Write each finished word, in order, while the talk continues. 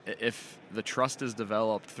if the trust is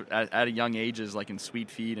developed at a young ages, like in Sweet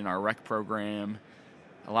Feet in our rec program,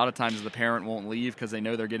 a lot of times the parent won't leave because they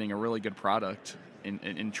know they're getting a really good product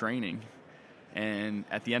in training. And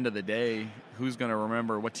at the end of the day, who's going to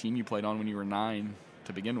remember what team you played on when you were 9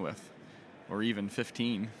 to begin with, or even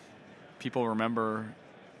 15? People remember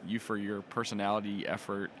you for your personality,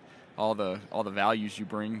 effort, all the values you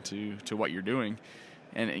bring to what you're doing.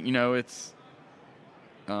 And, you know, it's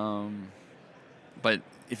but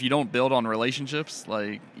if you don't build on relationships,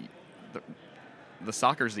 like the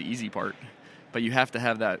soccer's the easy part, but you have to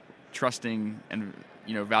have that trusting and,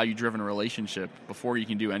 you know, value-driven relationship before you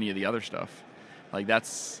can do any of the other stuff. Like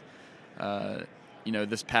that's, you know,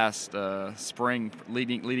 this past spring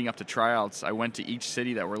leading up to tryouts, I went to each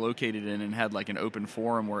city that we're located in and had like an open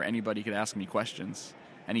forum where anybody could ask me questions,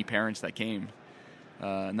 any parents that came.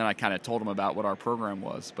 And then I kind of told them about what our program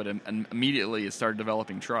was, but immediately it started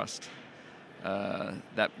developing trust.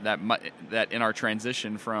 That in our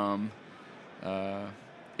transition from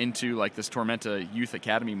into like this Tormenta Youth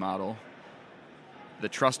Academy model, the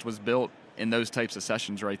trust was built in those types of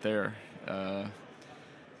sessions right there.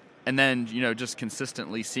 And then, you know, just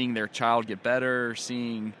consistently seeing their child get better,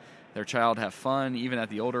 seeing their child have fun, even at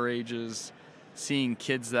the older ages, seeing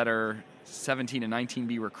kids that are 17 and 19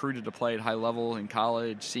 be recruited to play at high level in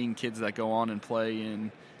college, seeing kids that go on and play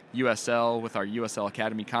in USL with our USL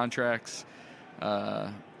Academy contracts.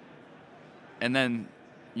 And then,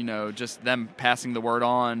 you know, just them passing the word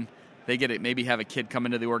on. They get it, maybe have a kid come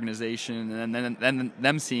into the organization, and then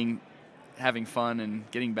them seeing, having fun and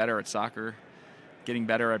getting better at soccer, getting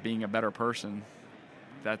better at being a better person.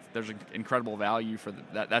 There's an incredible value for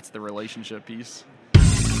that. That's the relationship piece.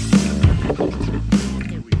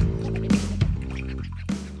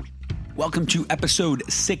 Welcome to episode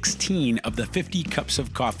 16 of the 50 Cups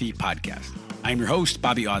of Coffee podcast. I'm your host,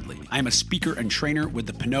 Bobby Audley. I'm a speaker and trainer with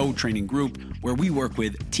the Pinot Training Group, where we work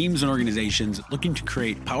with teams and organizations looking to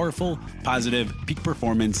create powerful, positive, peak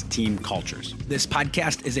performance team cultures. This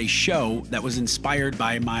podcast is a show that was inspired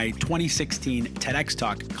by my 2016 TEDx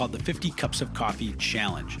talk called the 50 Cups of Coffee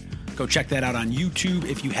Challenge. Go check that out on YouTube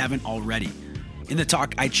if you haven't already. In the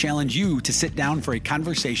talk, I challenge you to sit down for a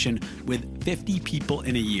conversation with 50 people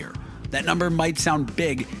in a year. That number might sound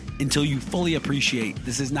big until you fully appreciate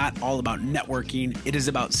this is not all about networking. It is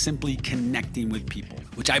about simply connecting with people,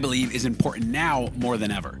 which I believe is important now more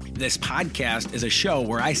than ever. This podcast is a show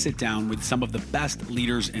where I sit down with some of the best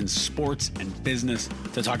leaders in sports and business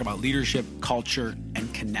to talk about leadership, culture,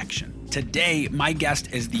 and connection. Today, my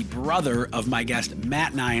guest is the brother of my guest,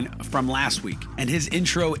 Matt Nine, from last week, and his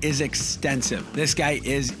intro is extensive. This guy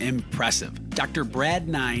is impressive. Dr. Brad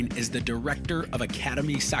Nine is the Director of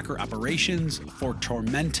Academy Soccer Operations for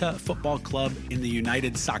Tormenta Football Club in the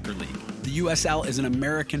United Soccer League. The USL is an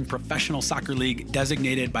American professional soccer league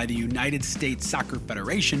designated by the United States Soccer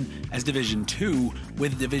Federation as Division II,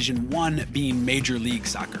 with Division I being Major League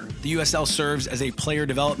Soccer. The USL serves as a player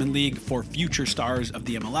development league for future stars of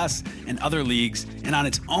the MLS and other leagues, and on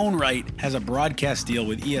its own right has a broadcast deal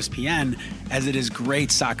with ESPN, as it is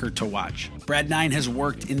great soccer to watch. Brad Nine has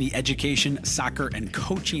worked in the education, soccer, and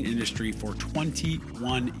coaching industry for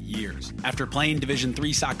 21 years. After playing Division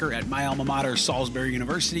III soccer at my alma mater, Salisbury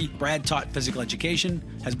University, Brad taught physical education,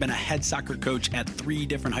 has been a head soccer coach at 3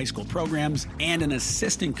 different high school programs, and an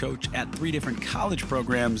assistant coach at 3 different college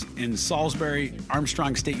programs in Salisbury,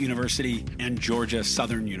 Armstrong State University, and Georgia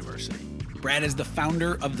Southern University. Brad is the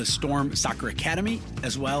founder of the Storm Soccer Academy,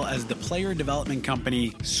 as well as the player development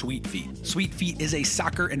company Sweet Feet. Sweet Feet is a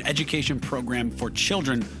soccer and education program for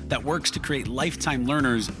children that works to create lifetime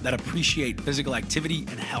learners that appreciate physical activity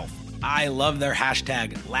and health. I love their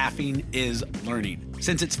hashtag, Laughing is Learning.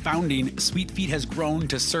 Since its founding, Sweet Feet has grown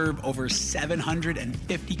to serve over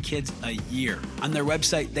 750 kids a year. On their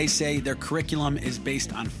website, they say their curriculum is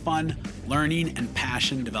based on fun, learning, and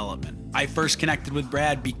passion development. I first connected with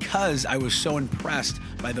Brad because I was so impressed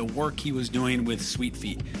by the work he was doing with Sweet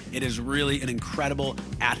Feet. It is really an incredible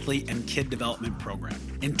athlete and kid development program.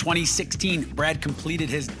 In 2016, Brad completed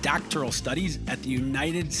his doctoral studies at the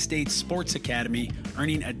United States Sports Academy,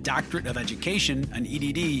 earning a Doctorate of Education, an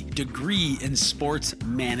EDD, degree in sports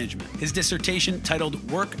management. His dissertation,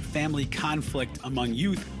 titled Work-Family Conflict Among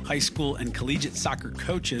Youth, High School, and Collegiate Soccer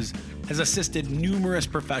Coaches, has assisted numerous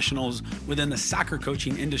professionals within the soccer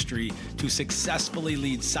coaching industry to successfully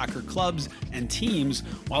lead soccer clubs and teams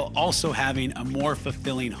while also having a more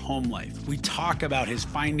fulfilling home life. We talk about his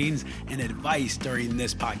findings and advice during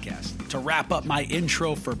this podcast. To wrap up my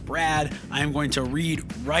intro for Brad, I am going to read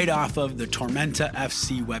right off of the Tormenta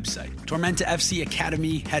FC website. Tormenta FC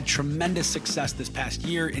Academy had tremendous success this past past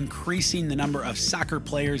year, increasing the number of soccer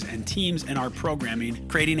players and teams in our programming,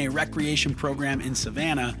 creating a recreation program in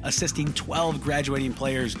Savannah, assisting 12 graduating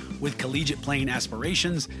players with collegiate playing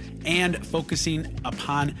aspirations, and focusing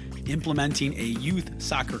upon implementing a youth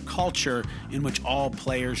soccer culture in which all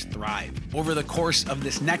players thrive. Over the course of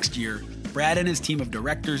this next year, Brad and his team of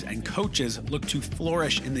directors and coaches look to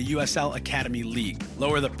flourish in the USL Academy League,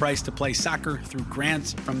 lower the price to play soccer through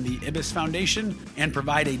grants from the IBIS Foundation, and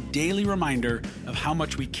provide a daily reminder of how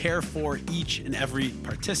much we care for each and every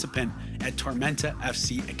participant at Tormenta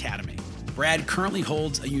FC Academy. Brad currently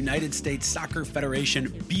holds a United States Soccer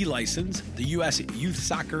Federation B license, the U.S. Youth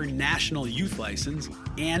Soccer National Youth License,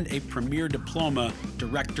 and a Premier Diploma,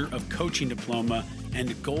 Director of Coaching Diploma, and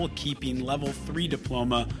Goalkeeping Level 3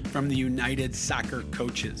 Diploma from the United Soccer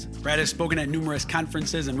Coaches. Brad has spoken at numerous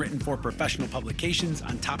conferences and written for professional publications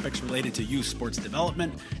on topics related to youth sports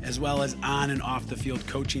development, as well as on and off the field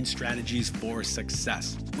coaching strategies for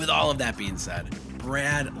success. With all of that being said,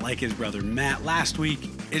 Brad, like his brother Matt last week,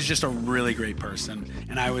 is just a really great person,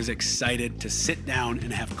 and I was excited to sit down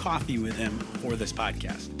and have coffee with him for this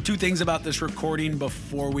podcast. Two things about this recording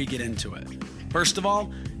before we get into it. First of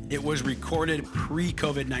all, it was recorded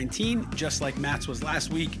pre-COVID-19, just like Matt's was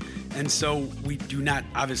last week, and so we do not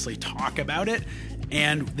obviously talk about it,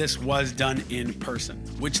 and this was done in person,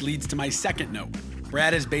 which leads to my second note.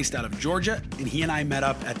 Brad is based out of Georgia, and he and I met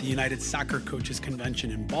up at the United Soccer Coaches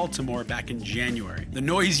Convention in Baltimore back in January. The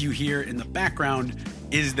noise you hear in the background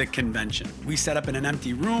is the convention. We set up in an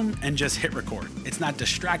empty room and just hit record. It's not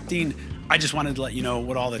distracting. I just wanted to let you know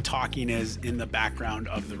what all the talking is in the background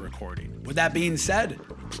of the recording. With that being said,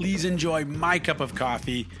 please enjoy my cup of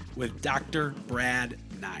coffee with Dr. Brad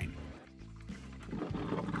Nine.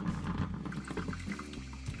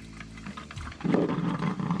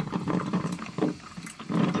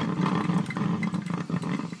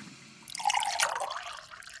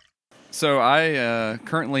 So I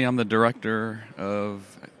currently I'm the director of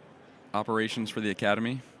operations for the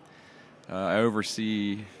academy. I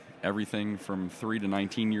oversee everything from 3 to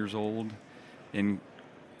 19 years old in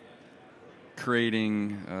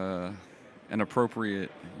creating an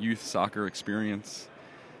appropriate youth soccer experience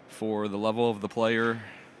for the level of the player,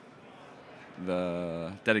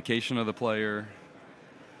 the dedication of the player,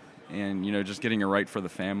 and just getting it right for the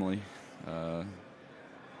family.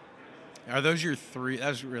 Are those your three?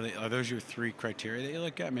 Are those your three criteria that you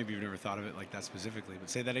look at? Maybe you've never thought of it like that specifically, but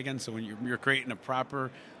say that again. So when you're creating a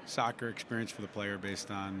proper soccer experience for the player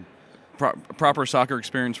based on proper soccer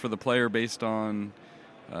experience for the player based on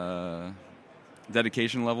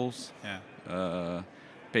dedication levels. Yeah.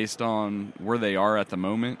 Based on where they are at the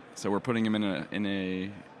moment. So we're putting them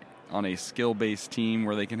on a skill-based team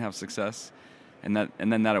where they can have success, and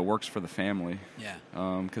then that it works for the family. Yeah.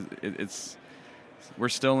 Because we're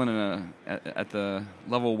still at the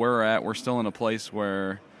level we're at. We're still in a place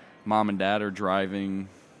where mom and dad are driving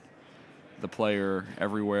the player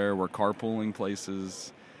everywhere. We're carpooling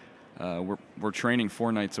places. We're training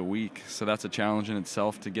 4 nights a week, so that's a challenge in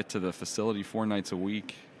itself to get to the facility 4 nights a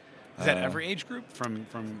week. Is that every age group from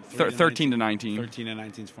 13 to 19? 13 to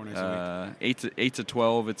 19 is 4 nights a week. 8 to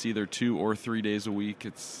 12, it's either 2 or 3 days a week.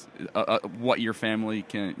 It's what your family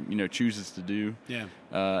can chooses to do. Yeah.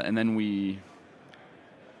 And then we.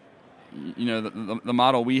 The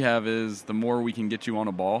model we have is the more we can get you on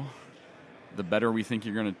a ball, the better we think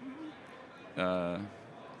you're going to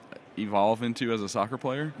evolve into as a soccer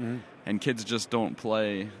player. Mm-hmm. And kids just don't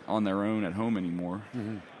play on their own at home anymore.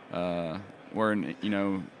 Mm-hmm. Where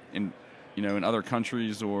in other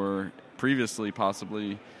countries or previously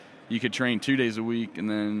possibly, you could train 2 days a week, and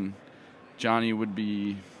then Johnny would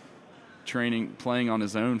be playing on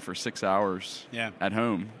his own for 6 hours at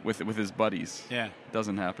home with his buddies. Yeah. It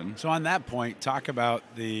doesn't happen. So on that point, talk about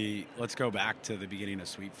let's go back to the beginning of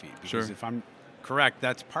Sweet Feet. Because if I'm correct,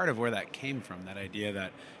 that's part of where that came from, that idea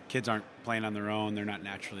that kids aren't playing on their own. They're not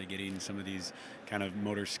naturally getting some of these kind of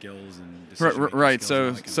motor skills and decision-making right.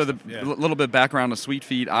 skills. So the little bit background of Sweet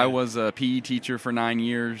Feet, I was a PE teacher for 9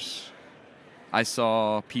 years. I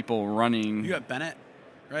saw people running. You at Bennett?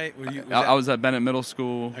 Right? I was at Bennett Middle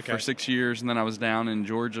School for 6 years, and then I was down in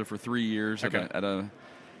Georgia for 3 years at a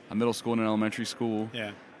middle school and an elementary school.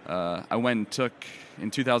 Yeah. I went and took,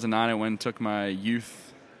 in 2009, I went and took my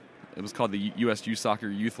youth, it was called the U.S. Youth Soccer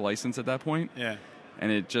Youth License at that point. Yeah. And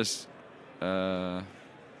it just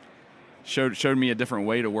showed me a different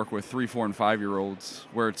way to work with 3, 4, and 5-year-olds,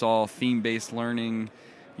 where it's all theme-based learning.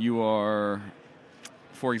 You are,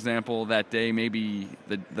 for example, that day maybe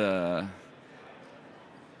the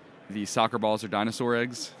soccer balls are dinosaur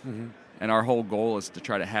eggs, and our whole goal is to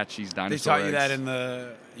try to hatch these dinosaur eggs. They taught you that in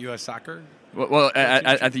the U.S. soccer? Well,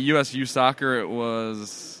 at the USU Soccer, it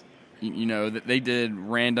was, they did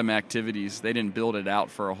random activities. They didn't build it out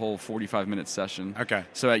for a whole 45-minute session. Okay.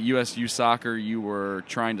 So at USU Soccer, you were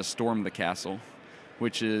trying to storm the castle,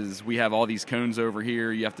 which is we have all these cones over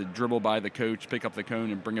here. You have to dribble by the coach, pick up the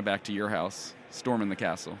cone, and bring it back to your house, storming the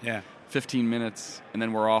castle. Yeah. 15 minutes, and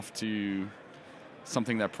then we're off to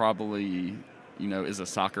something that probably, is a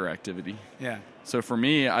soccer activity. Yeah. So for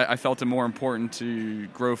me, I felt it more important to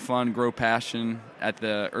grow fun, grow passion at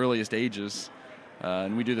the earliest ages.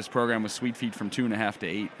 And we do this program with Sweet Feet from 2.5 to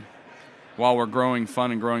 8. While we're growing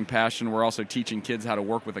fun and growing passion, we're also teaching kids how to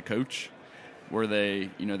work with a coach, where they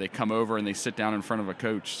come over and they sit down in front of a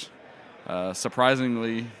coach.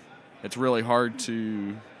 Surprisingly, it's really hard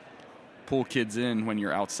to pull kids in when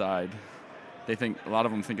you're outside. A lot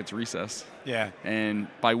of them think it's recess. Yeah. And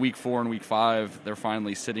by week 4 and week 5, they're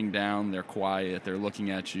finally sitting down, they're quiet, they're looking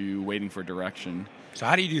at you, waiting for direction. So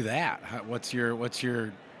how do you do that? What's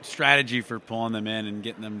your strategy for pulling them in and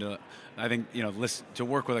getting them to, listen, to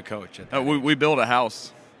work with a coach? We build a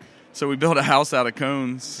house. So we build a house out of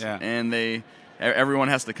cones, and everyone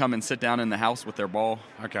has to come and sit down in the house with their ball.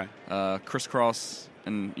 Okay. Crisscross,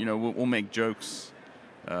 and we'll make jokes.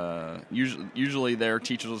 Usually their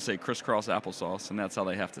teachers will say crisscross applesauce, and that's how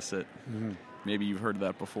they have to sit. Mm-hmm. Maybe you've heard of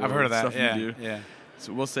that before. I've heard of that. Yeah. You do. Yeah.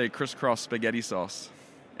 So we'll say crisscross spaghetti sauce.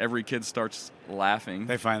 Every kid starts laughing.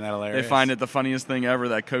 They find that hilarious. They find it the funniest thing ever.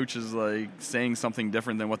 That coach is saying something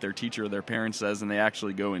different than what their teacher or their parent says, and they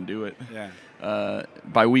actually go and do it. Yeah.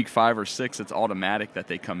 By week 5 or 6, it's automatic that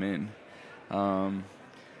they come in.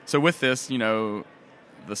 So with this, the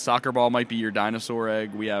soccer ball might be your dinosaur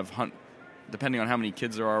egg. We have depending on how many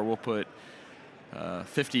kids there are, we'll put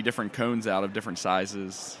 50 different cones out of different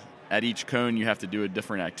sizes. At each cone, you have to do a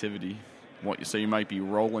different activity. So you might be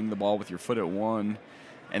rolling the ball with your foot at one,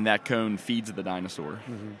 and that cone feeds the dinosaur.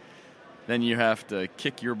 Mm-hmm. Then you have to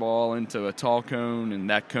kick your ball into a tall cone, and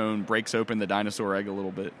that cone breaks open the dinosaur egg a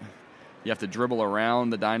little bit. You have to dribble around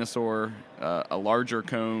the dinosaur, a larger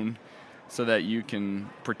cone, so that you can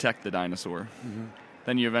protect the dinosaur. Mm-hmm.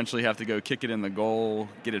 Then you eventually have to go kick it in the goal,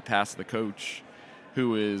 get it past the coach,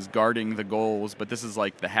 who is guarding the goals, but this is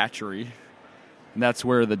like the hatchery. And that's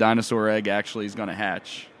where the dinosaur egg actually is going to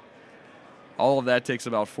hatch. All of that takes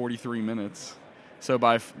about 43 minutes. So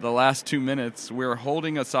by the last 2 minutes, we're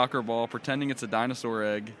holding a soccer ball, pretending it's a dinosaur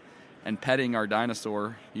egg, and petting our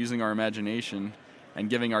dinosaur, using our imagination, and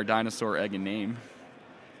giving our dinosaur egg a name,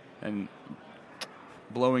 and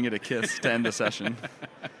blowing it a kiss to end the session.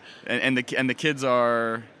 And the kids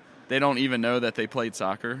they don't even know that they played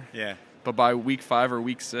soccer. Yeah. But by week 5 or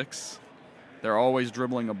week 6, they're always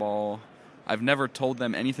dribbling a ball. I've never told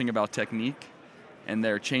them anything about technique, and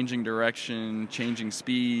they're changing direction, changing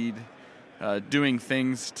speed, doing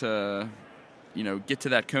things to, get to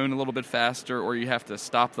that cone a little bit faster, or you have to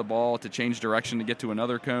stop the ball to change direction to get to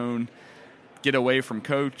another cone, get away from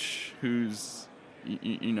coach who's,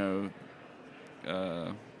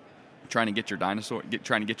 trying to get your dinosaur,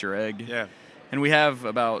 trying to get your egg. Yeah. And we have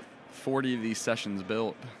about 40 of these sessions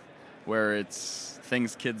built where it's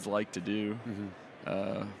things kids like to do, mm-hmm.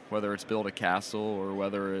 Whether it's build a castle or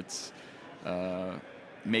whether it's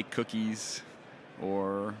make cookies,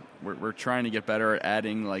 or we're trying to get better at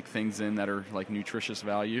adding things in that are nutritious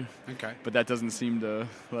value. Okay. But that doesn't seem to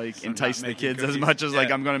entice the kids as much as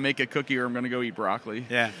I'm going to make a cookie or I'm going to go eat broccoli.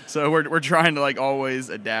 Yeah. So we're trying to always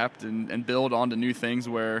adapt and build onto new things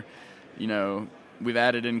where, we've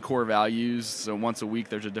added in core values. So once a week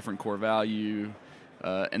there's a different core value,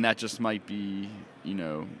 and that just might be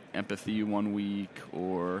empathy one week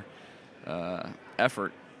or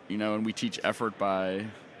effort. And we teach effort by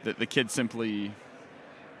the kids simply.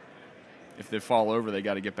 If they fall over, they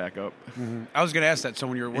got to get back up. Mm-hmm. I was going to ask that. So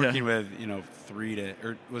when you're working with, 3 to,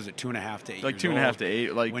 or was it 2.5 to 8? 2.5 to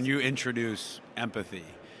 8. When you introduce empathy,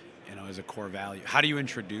 as a core value, how do you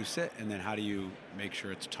introduce it, and then how do you make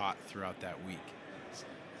sure it's taught throughout that week?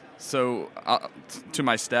 So to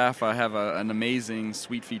my staff, I have an amazing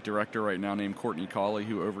Sweet Feet director right now named Courtney Cawley,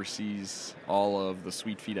 who oversees all of the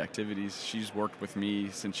Sweet Feet activities. She's worked with me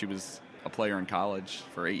since she was a player in college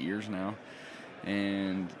for 8 years now,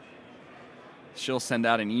 and she'll send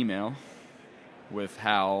out an email with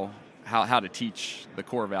how to teach the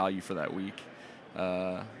core value for that week.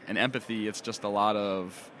 And empathy, it's just a lot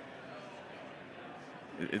of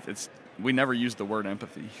we never use the word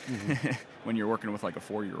empathy mm-hmm. when you're working with a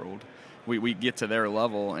 4-year-old. We get to their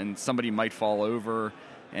level, and somebody might fall over,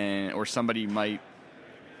 or somebody might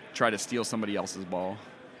try to steal somebody else's ball.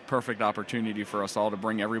 Perfect opportunity for us all to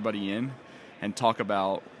bring everybody in and talk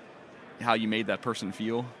about how you made that person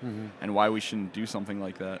feel, and why we shouldn't do something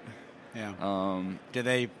like that. Yeah. Do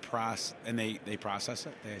they process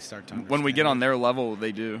it? They start to understand when we get on it? their level,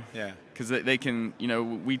 they do. Yeah. Because they can,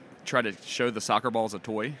 we try to show the soccer ball as a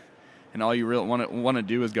toy, and all you really want to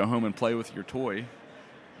do is go home and play with your toy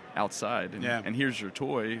outside. And here's your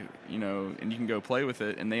toy, and you can go play with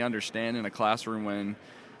it. And they understand in a classroom when,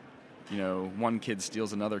 one kid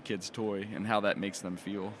steals another kid's toy and how that makes them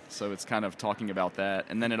feel. So it's kind of talking about that.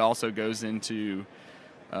 And then it also goes into,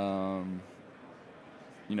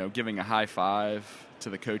 giving a high five to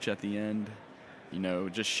the coach at the end,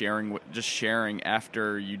 just sharing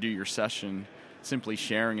after you do your session, simply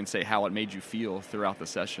sharing and say how it made you feel throughout the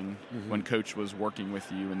session when coach was working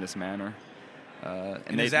with you in this manner.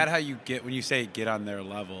 And is that how you get, when you say get on their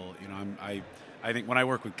level, I think when I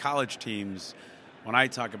work with college teams, when I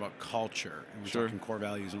talk about culture and we're talking core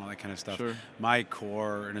values and all that kind of stuff, my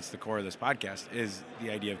core, and it's the core of this podcast, is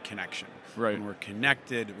the idea of connection. Right. When we're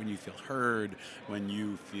connected, when you feel heard, when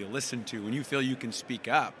you feel listened to, when you feel you can speak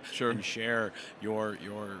up and share your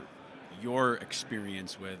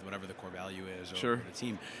experience with whatever the core value is or the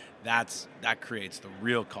team, that creates the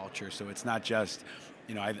real culture. So it's not just,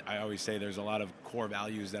 I always say there's a lot of core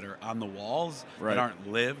values that are on the walls that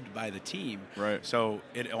aren't lived by the team. Right. So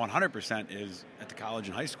it 100% is at the college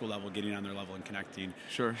and high school level, getting on their level and connecting.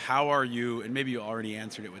 Sure. How are you, and maybe you already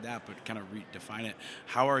answered it with that, but kind of redefine it.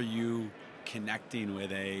 How are you connecting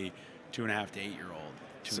with a 2.5 to 8-year-old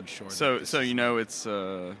to ensure that it's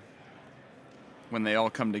when they all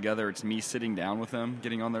come together, it's me sitting down with them,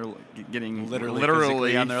 getting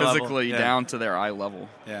literally on their physically level. down to their eye level.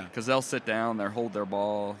 Yeah. Because they'll sit down, they'll hold their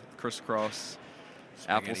ball, crisscross,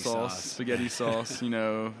 spaghetti sauce,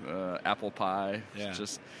 apple pie. Yeah.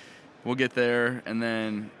 Just we'll get there, and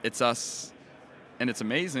then it's us, and it's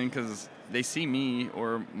amazing because they see me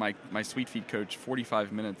or my Sweet Feet coach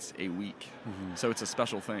 45 minutes a week. So it's a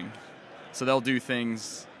special thing. So they'll do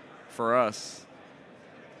things for us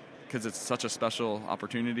because it's such a special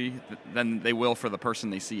opportunity than they will for the person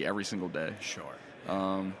they see every single day. Sure.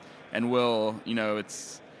 And we'll,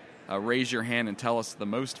 it's raise your hand and tell us the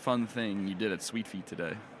most fun thing you did at Sweet Feet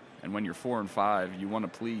today. And when you're 4 and 5, you want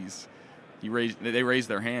to please. They raise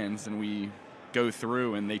their hands, and we go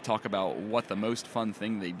through, and they talk about what the most fun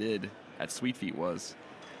thing they did at Sweet Feet was.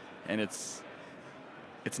 And it's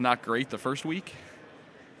not great the first week,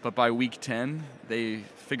 but by week 10, they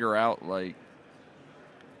figure out,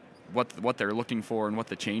 what they're looking for and what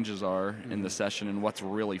the changes are in the session and what's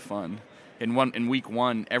really fun. In week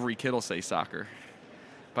 1, every kid will say soccer.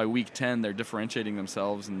 By week 10, they're differentiating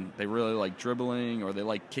themselves, and they really like dribbling, or they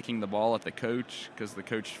like kicking the ball at the coach because the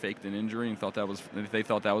coach faked an injury and they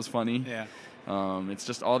thought that was funny. Yeah. It's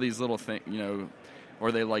just all these little things,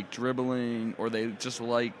 or they like dribbling, or they just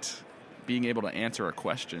liked being able to answer a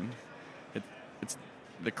question. It's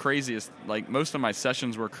the craziest. Most of my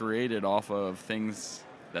sessions were created off of things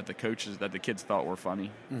that the kids thought were funny.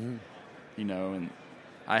 And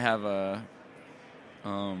I have a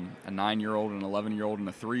 9-year-old, an 11-year-old, and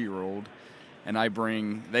a 3-year-old,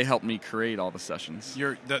 and they help me create all the sessions.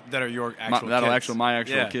 That are your actual kids. My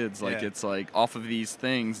actual kids. It's off of these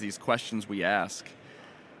things, these questions we ask,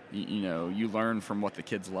 you learn from what the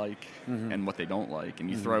kids like and what they don't like, and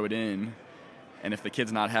you throw it in, and if the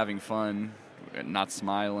kid's not having fun, not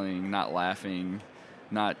smiling, not laughing,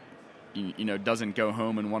 not doesn't go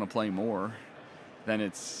home and want to play more, then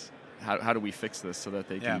it's how do we fix this so that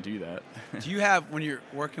they can do that? Do you have, when you're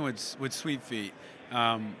working with Sweet Feet,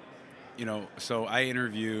 so I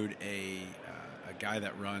interviewed a guy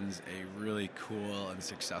that runs a really cool and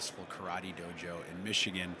successful karate dojo in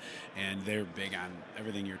Michigan, and they're big on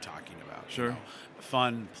everything you're talking about. Sure.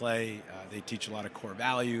 Fun, play, they teach a lot of core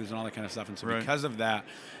values and all that kind of stuff, and so because of that,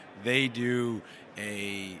 they do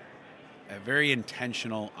a very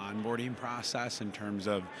intentional onboarding process in terms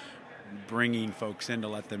of bringing folks in to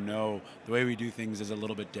let them know the way we do things is a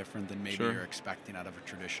little bit different than maybe you're expecting out of a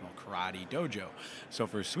traditional karate dojo. So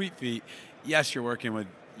for Sweet Feet, yes, you're working with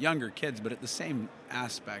younger kids, but at the same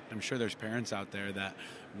aspect, I'm sure there's parents out there that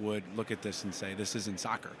would look at this and say, this isn't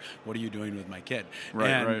soccer. What are you doing with my kid?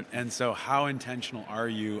 Right. And so how intentional are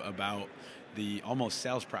you about the almost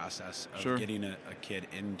sales process of getting a kid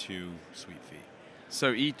into Sweet Feet?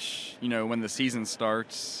 So each, when the season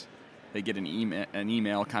starts, they get an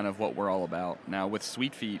email kind of what we're all about. Now with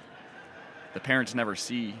Sweet Feet, the parents never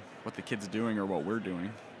see what the kid's doing or what we're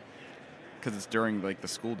doing because it's during the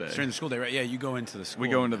school day. It's during the school day, right? Yeah, you go into the school. We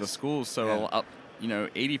go into the schools, so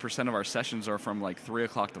 80% of our sessions are from 3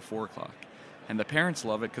 o'clock to 4 o'clock. And the parents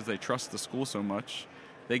love it because they trust the school so much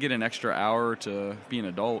they get an extra hour to be an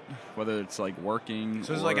adult, whether it's like working.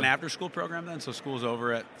 So this is like an after-school program then? So school's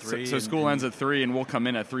over at 3? So school ends at 3, and we'll come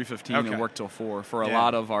in at 3:15 and work till 4 for a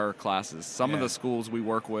lot of our classes. Some of the schools we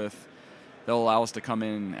work with, they'll allow us to come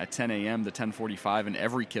in at 10 a.m. to 10:45, and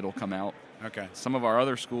every kid will come out. Okay. Some of our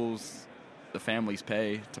other schools, the families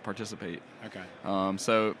pay to participate. Okay.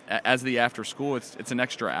 So as the after school, it's an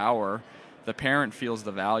extra hour. The parent feels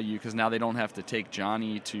the value because now they don't have to take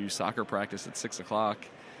Johnny to soccer practice at 6 o'clock,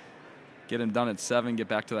 get him done at 7, get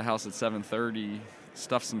back to the house at 7:30,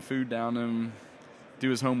 stuff some food down him, do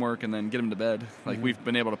his homework, and then get him to bed. Like we've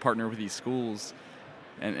been able to partner with these schools,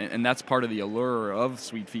 and that's part of the allure of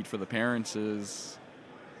Sweet Feet for the parents is,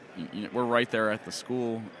 you know, we're right there at the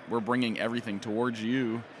school. We're bringing everything towards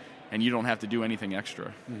you, and you don't have to do anything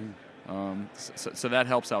extra. So that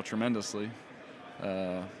helps out tremendously.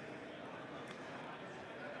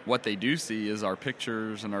 What they do see is our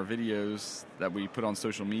pictures and our videos that we put on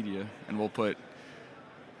social media, and we'll put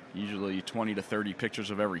usually 20 to 30 pictures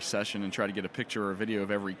of every session and try to get a picture or a video of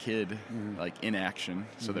every kid like in action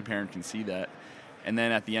so the parent can see that. And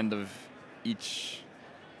then at the end of each,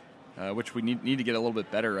 which we need to get a little bit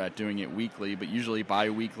better at doing it weekly, but usually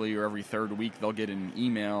bi-weekly or every third week, they'll get an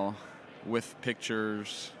email with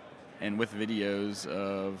pictures and with videos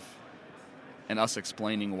and us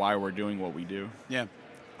explaining why we're doing what we do. Yeah.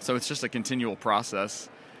 So it's just a continual process.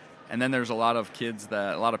 And then there's a lot of kids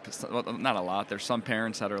there's some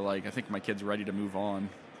parents that are like, I think my kid's ready to move on.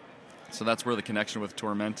 So that's where the connection with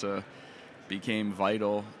Tormenta became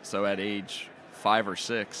vital. So at age 5 or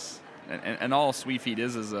 6, and all Sweet Feet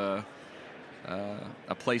is a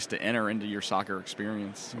place to enter into your soccer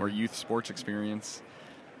experience or youth sports experience.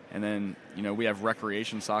 And then, you know, we have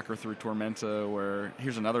recreation soccer through Tormenta, where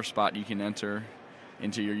here's another spot you can enter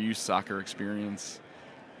into your youth soccer experience.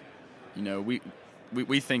 You know,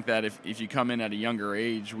 we think that if you come in at a younger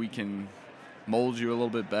age, we can mold you a little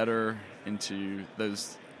bit better into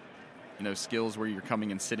those, you know, skills where you're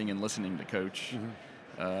coming and sitting and listening to coach.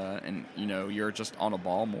 And, you know, you're just on a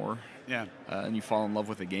ball more. Yeah. And you fall in love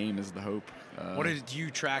with the game is the hope. Do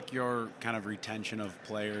you track your kind of retention of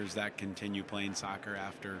players that continue playing soccer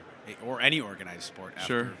after, or any organized sport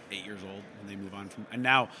after 8 years old when they move on from, and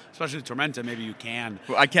now, especially with Tormenta, maybe you can.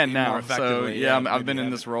 Well, I can now. So, I've been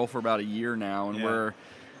in this role for about a year now, and we're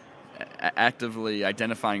actively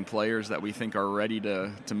identifying players that we think are ready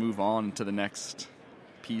to move on to the next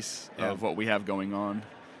piece of what we have going on.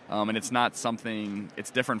 And it's not something,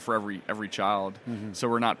 it's different for every child. So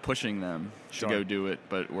we're not pushing them to go do it,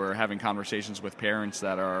 but we're having conversations with parents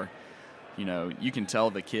that are, you know, you can tell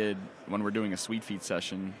the kid when we're doing a Sweet Feet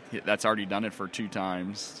session, that's already done it for 2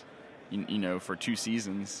 times, you know, for 2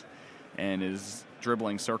 seasons, and is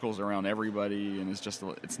dribbling circles around everybody, and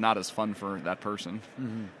it's not as fun for that person.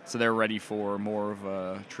 So they're ready for more of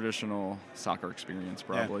a traditional soccer experience,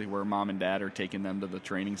 probably, where mom and dad are taking them to the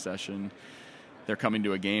training session. They're coming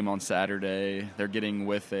to a game on Saturday. They're getting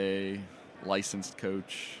with a licensed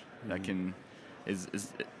coach that is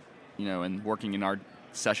you know, and working in our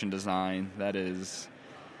session design that is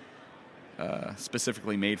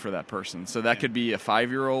specifically made for that person. So that could be a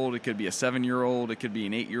 5-year-old, it could be a 7-year-old, it could be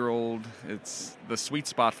an 8-year-old. It's the sweet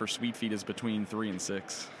spot for Sweet Feet is between 3 and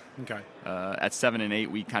 6. Okay. At 7 and 8,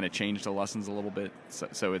 we kind of changed the lessons a little bit,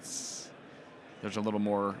 so there's a little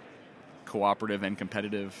more cooperative and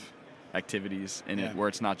competitive activities in it, where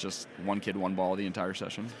it's not just one kid, one ball the entire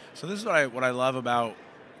session. So this is what I love about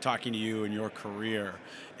talking to you and your career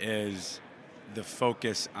is the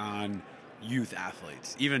focus on youth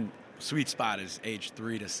athletes. Even sweet spot is age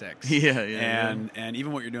 3 to 6. And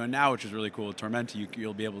even what you're doing now, which is really cool with Tormenta,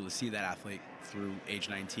 you'll be able to see that athlete through age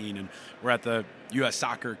 19. And we're at the U.S.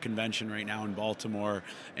 Soccer Convention right now in Baltimore.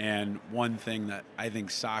 And one thing that I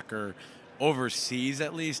think soccer overseas,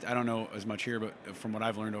 at least, I don't know as much here, but from what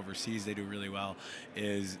I've learned overseas, they do really well,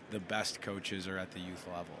 is the best coaches are at the youth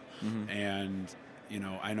level. And, you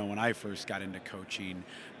know, I know when I first got into coaching,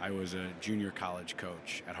 I was a junior college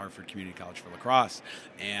coach at Hartford Community College for lacrosse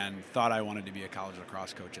and thought I wanted to be a college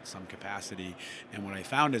lacrosse coach at some capacity. And what I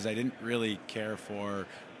found is I didn't really care for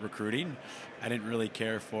recruiting. I didn't really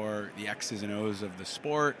care for the X's and O's of the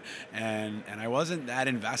sport, and I wasn't that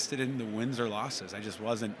invested in the wins or losses. I just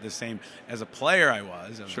wasn't the same. As a player, I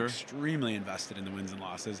was extremely invested in the wins and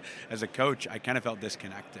losses. As a coach, I kind of felt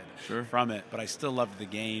disconnected from it, but I still loved the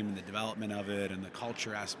game and the development of it and the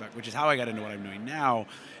culture aspect, which is how I got into what I'm doing now.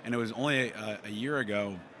 And it was only a year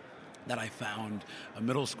ago that I found a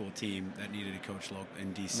middle school team that needed a coach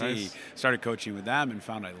in D.C., started coaching with them and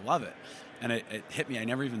found I love it. and it hit me. I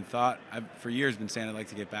never even thought, I've for years been saying I'd like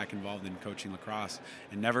to get back involved in coaching lacrosse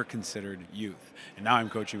and never considered youth. And now I'm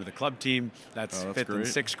coaching with a club team that's fifth great. and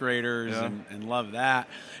sixth graders and love that.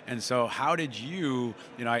 And so how did you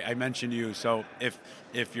know, I mentioned you, so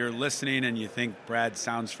if you're listening and you think Brad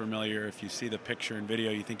sounds familiar, if you see the picture and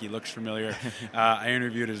video, you think he looks familiar, I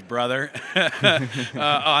interviewed his brother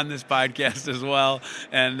on this podcast as well.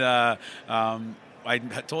 And I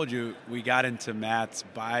told you we got into Matt's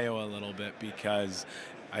bio a little bit because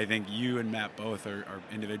I think you and Matt both are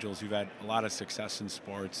individuals who've had a lot of success in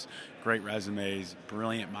sports, great resumes,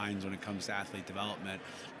 brilliant minds when it comes to athlete development,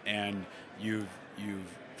 and you've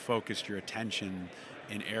focused your attention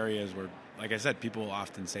in areas where, like I said, people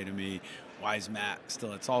often say to me, why is Matt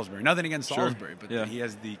still at Salisbury? Nothing against Salisbury, but he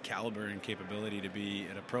has the caliber and capability to be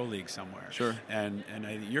at a pro league somewhere. Sure. And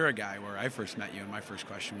you're a guy where I first met you, and my first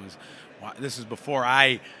question was, this is before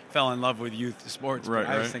I fell in love with youth sports. Right,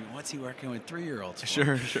 but I was thinking, what's he working with 3-year-olds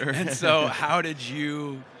for? Sure. And so how did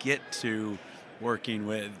you get to working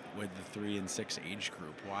with the 3 and 6 age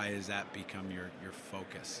group? Why has that become your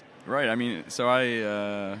focus? Right. I mean, so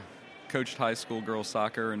I coached high school girls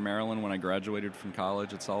soccer in Maryland when I graduated from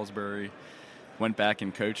college at Salisbury. Went back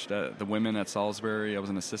and coached the women at Salisbury. I was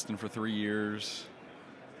an assistant for 3 years.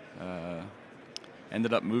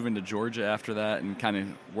 Ended up moving to Georgia after that and kind of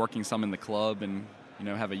working some in the club and, you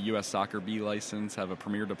know, have a U.S. Soccer B license, have a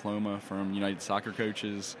premier diploma from United Soccer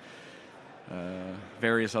Coaches,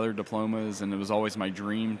 various other diplomas, and it was always my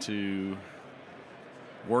dream to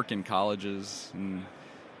work in colleges and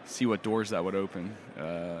see what doors that would open.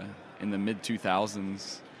 In the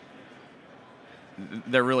mid-2000s,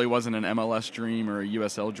 there really wasn't an MLS dream or a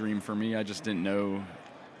USL dream for me. I just didn't know.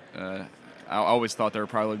 I always thought there would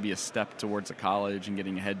probably be a step towards a college and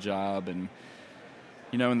getting a head job. And,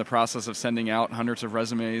 you know, in the process of sending out hundreds of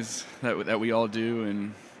resumes that we all do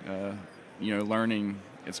and, you know, learning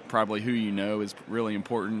it's probably who you know is really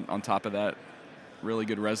important on top of that really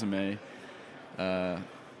good resume.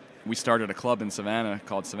 We started a club in Savannah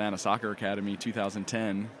called Savannah Soccer Academy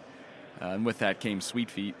 2010. And with that came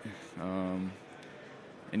Sweet Feet. And,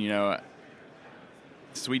 you know,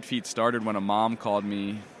 Sweet Feet started when a mom called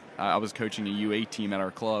me. I was coaching a U8 team at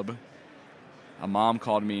our club. A mom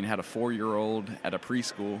called me and had a 4-year-old at a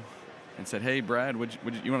preschool and said, "Hey, Brad, would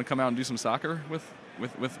you want to come out and do some soccer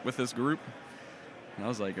with this group?" And I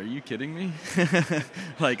was like, "Are you kidding me?"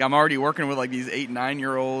 Like, I'm already working with, like, these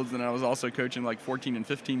 8-9-year-olds, and I was also coaching, like, 14 and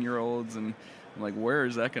 15-year-olds, and I'm like, where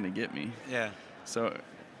is that going to get me? Yeah. So...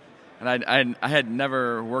 And I had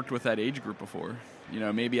never worked with that age group before. You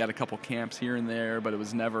know, maybe at a couple camps here and there, but it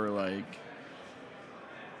was never like,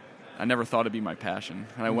 I never thought it'd be my passion.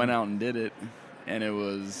 And I went out and did it, and it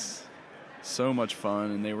was so much fun,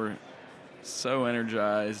 and they were so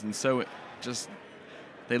energized, and so just,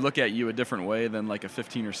 they look at you a different way than like a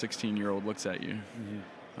 15 or 16-year-old looks at you.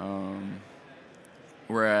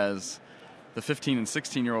 Whereas the 15 and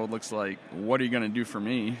 16-year-old looks like, what are you going to do for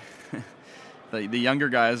me? The younger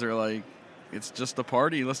guys are like, it's just a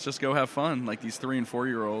party. Let's just go have fun. Like these 3 and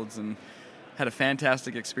 4-year-olds, and had a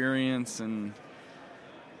fantastic experience. And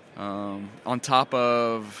on top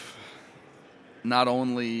of not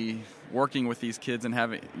only working with these kids and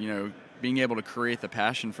having, you know, being able to create the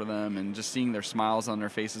passion for them and just seeing their smiles on their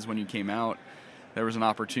faces when you came out, there was an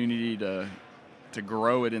opportunity to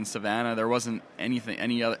grow it in Savannah. There wasn't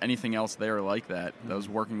anything else there like that. That was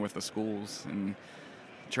working with the schools and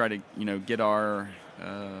try to, you know, get out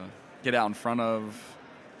in front of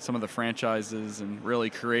some of the franchises and really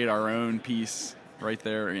create our own piece right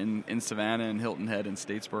there in Savannah and Hilton Head and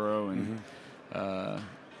Statesboro. And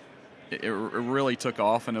it really took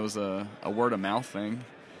off, and it was a word of mouth thing.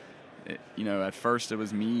 You know, at first it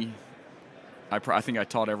was me. I think I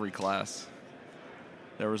taught every class.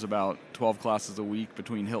 There was about 12 classes a week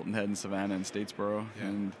between Hilton Head and Savannah and Statesboro. Yeah.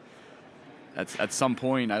 And at some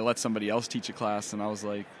point, I let somebody else teach a class, and I was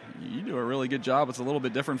like, you do a really good job. It's a little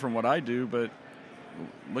bit different from what I do, but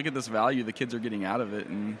look at this value the kids are getting out of it,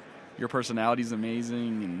 and your personality is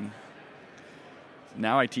amazing. And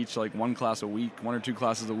now I teach like 1 class a week, 1 or 2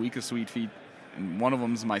 classes a week of Sweet Feet, and one of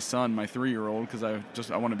them's my son, my 3-year-old, because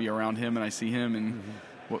I want to be around him, and I see him, and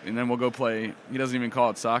and then we'll go play. He doesn't even call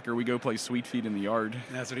it soccer. We go play Sweet Feet in the yard.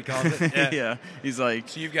 That's what he calls it? Yeah. Yeah. He's like...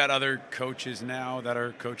 So you've got other coaches now that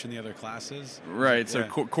are coaching the other classes? Right. So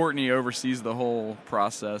Courtney oversees the whole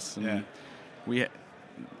process. And we,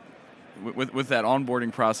 with that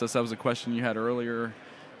onboarding process, that was a question you had earlier.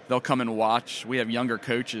 They'll come and watch. We have younger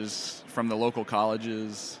coaches from the local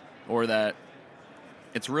colleges, or that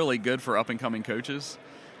it's really good for up-and-coming coaches.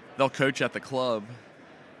 They'll coach at the club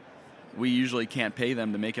we usually can't pay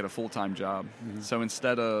them to make it a full-time job. So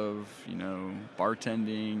instead of,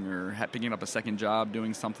 bartending or picking up a second job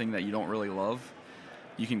doing something that you don't really love,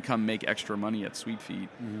 you can come make extra money at Sweet Feet.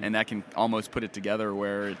 And that can almost put it together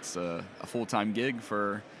where it's a full-time gig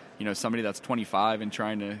for, somebody that's 25 and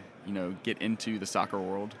trying to, get into the soccer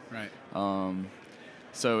world. Right.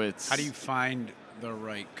 So it's... How do you find the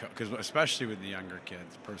right... Because especially with the younger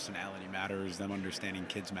kids, personality matters, them understanding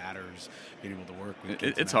kids matters, being able to work with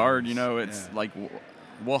kids It's matters. hard, it's like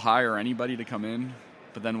we'll hire anybody to come in,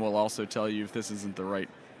 but then we'll also tell you if this isn't the right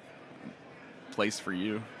place for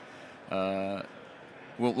you.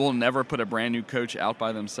 We'll never put a brand new coach out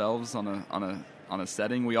by themselves on a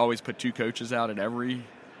setting. We always put 2 coaches out at every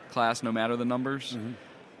class, no matter the numbers.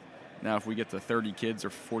 Now, if we get to 30 kids or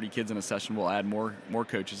 40 kids in a session, we'll add more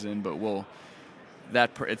coaches in. But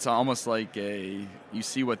it's almost like you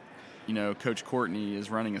see what Coach Courtney is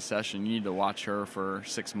running a session. You need to watch her for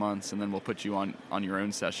 6 months, and then we'll put you on your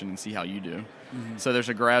own session and see how you do. So there's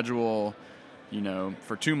a gradual.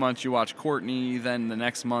 For 2 months you watch Courtney, then the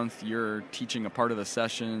next month you're teaching a part of the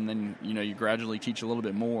session, then you gradually teach a little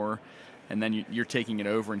bit more, and then you're taking it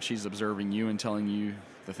over, and she's observing you and telling you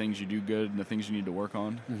the things you do good and the things you need to work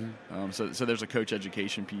on. So there's a coach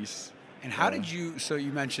education piece. And how did you, so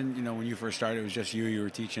you mentioned, when you first started, it was just you were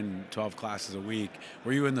teaching 12 classes a week.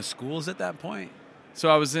 Were you in the schools at that point? So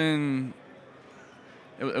I was in,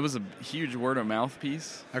 it was a huge word of mouth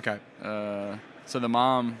piece. Okay. So the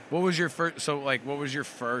mom... What was your first,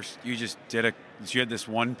 you just did you had this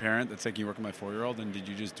one parent that's like, you work with my 4-year-old, and did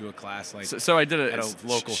you just do a class So I did it at a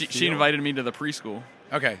local she invited me to the preschool.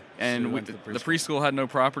 Okay. And the preschool had no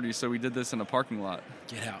property, so we did this in a parking lot.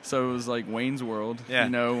 Get out. So it was like Wayne's World. Yeah.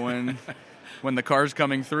 When the car's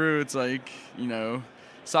coming through, it's like,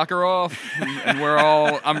 soccer off. And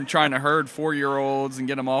I'm trying to herd 4-year-olds and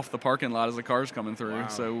get them off the parking lot as the car's coming through. Wow.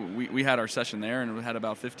 So we had our session there, and we had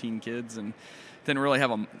about 15 kids, and didn't really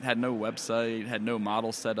had no website, had no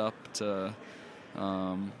model set up to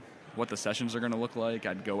what the sessions are going to look like.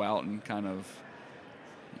 I'd go out and kind of,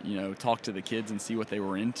 talk to the kids and see what they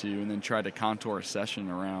were into, and then try to contour a session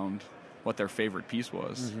around what their favorite piece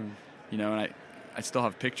was. And I still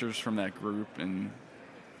have pictures from that group, and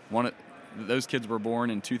those kids were born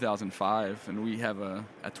in 2005, and we have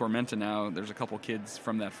at Tormenta now, there's a couple kids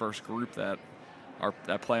from that first group that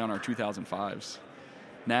play on our 2005s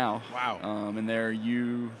now. Wow. And they're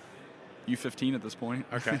U15 at this point.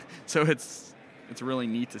 Okay. So it's really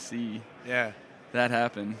neat to see that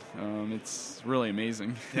happen. It's really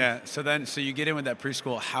amazing. Yeah. So you get in with that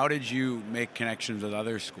preschool. How did you make connections with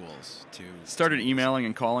other schools Started emailing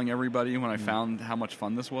and calling everybody when I found how much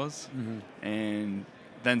fun this was, and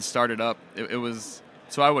then started up. It was,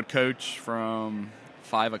 so I would coach from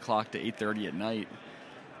 5 o'clock to 8:30 at night.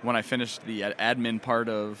 When I finished the admin part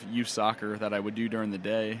of youth soccer that I would do during the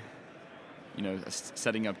day,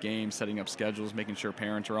 setting up games, setting up schedules, making sure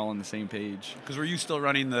parents are all on the same page. Because were you still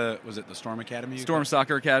running was it the Storm Academy? Storm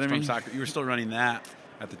Soccer Academy. Storm Soccer. You were still running that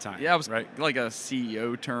at the time. Yeah, it was right? like a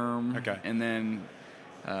CEO term. Okay. And then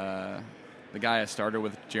the guy I started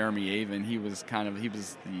with, Jeremy Avon, he was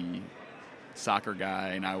the soccer guy,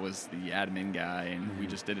 and I was the admin guy, and we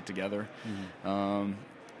just did it together.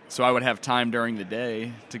 So I would have time during the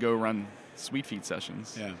day to go run Sweet Feet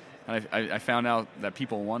sessions. Yeah. And I found out that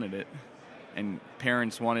people wanted it, and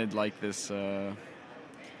parents wanted like this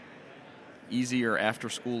easier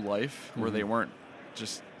after-school life where they weren't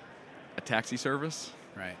just a taxi service,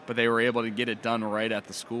 right? But they were able to get it done right at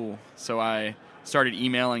the school. So I started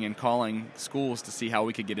emailing and calling schools to see how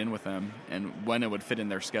we could get in with them and when it would fit in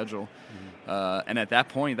their schedule. And at that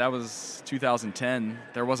point, that was 2010,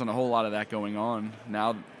 there wasn't a whole lot of that going on.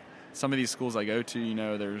 Now, some of these schools I go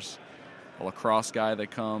to, there's a lacrosse guy that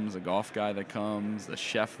comes, a golf guy that comes, a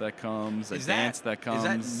chef that comes, dance that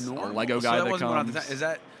comes, a Lego guy that comes.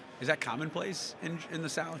 Is that commonplace in the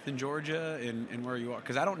South, in Georgia, in where you are?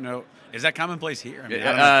 Because I don't know. Is that commonplace here? I mean, I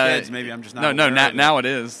don't have kids. Maybe I'm just not. No. Now it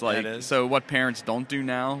is. It is. So what parents don't do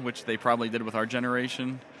now, which they probably did with our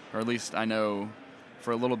generation, or at least I know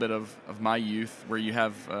for a little bit of my youth, where you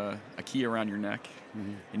have a key around your neck,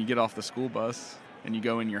 and you get off the school bus and you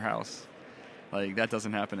go in your house. Like, that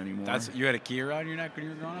doesn't happen anymore. You had a key around your neck when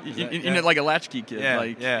you were growing up? Like a latchkey kid.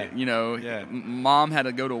 Mom had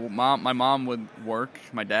to go to my mom would work.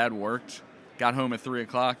 My dad worked. Got home at 3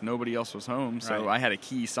 o'clock. Nobody else was home. So I had a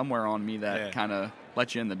key somewhere on me that kind of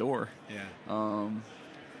let you in the door. Yeah.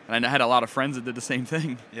 And I had a lot of friends that did the same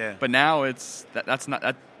thing. Yeah. But now that's not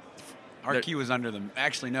that. Our key was under them.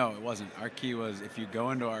 Actually, no, it wasn't. Our key was if you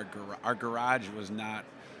go into our garage was not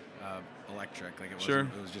electric. Like it wasn't. Sure.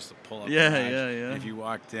 It was just a pull-up Yeah, garage. yeah, yeah. And if you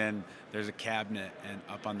walked in, there's a cabinet, and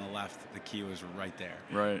up on the left, the key was right there.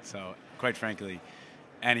 Right. So, quite frankly,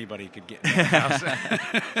 anybody could get in that house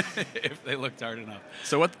if they looked hard enough.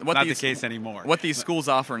 So what Not these, the case anymore. What these schools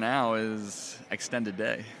offer now is extended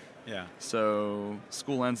day. Yeah. So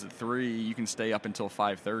school ends at 3. You can stay up until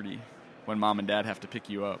 5:30 when mom and dad have to pick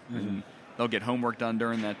you up. Mm-hmm. And they'll get homework done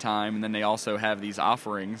during that time. And then they also have these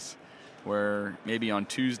offerings where maybe on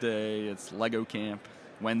Tuesday it's Lego camp,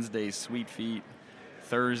 Wednesday's Sweet Feet,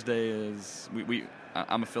 Thursday is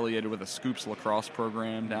I'm affiliated with a Scoops lacrosse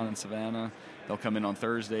program down in Savannah. They'll come in on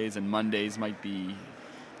Thursdays, and Mondays might be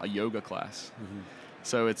a yoga class. Mm-hmm.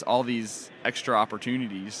 So it's all these extra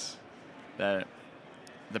opportunities that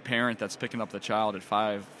the parent that's picking up the child at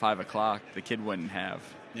 5 o'clock, the kid wouldn't have.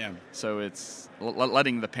 Yeah. So it's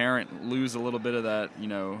letting the parent lose a little bit of that,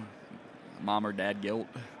 mom or dad guilt,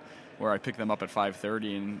 where I pick them up at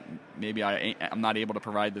 5:30 and maybe I'm not able to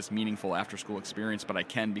provide this meaningful after-school experience, but I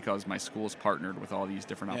can because my school's partnered with all these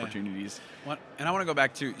different opportunities. Well, and I want to go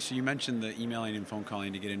back to, so you mentioned the emailing and phone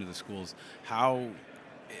calling to get into the schools. How,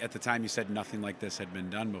 at the time you said nothing like this had been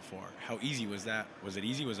done before, how easy was that? Was it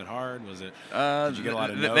easy? Was it hard? Was it, did you get a lot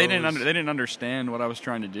of no's? They didn't understand what I was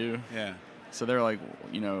trying to do. Yeah. So they're like,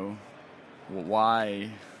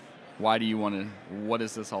 why do you want to, what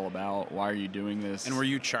is this all about? Why are you doing this? And were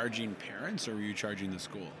you charging parents or were you charging the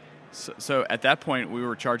school? So at that point, we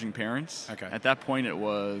were charging parents. Okay. At that point, it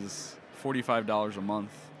was $45 a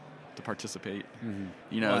month to participate.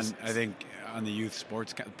 Mm-hmm. Well, I think on the youth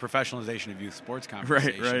sports, professionalization of youth sports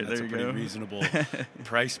conversation, right, that's there a you pretty go. reasonable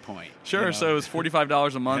price point. Sure, so it was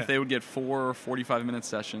 $45 a month. Yeah. They would get 4 45-minute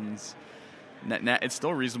sessions. It's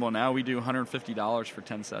still reasonable now. We do $150 for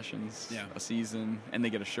 10 sessions a season, and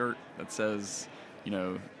they get a shirt that says,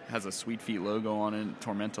 has a Sweet Feet logo on it,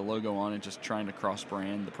 Tormenta logo on it, just trying to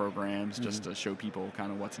cross-brand the programs, just to show people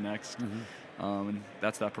kind of what's next. And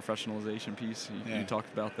that's that professionalization piece you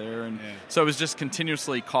talked about there. And so it was just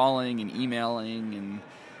continuously calling and emailing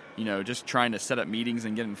and, just trying to set up meetings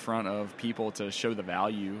and get in front of people to show the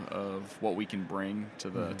value of what we can bring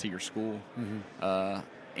to your school.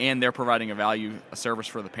 And they're providing a service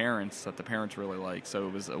for the parents that the parents really like. So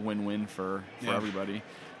it was a win-win for everybody.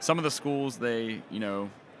 Some of the schools, they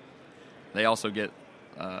also get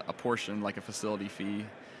a portion, like a facility fee,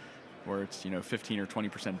 where it's 15 or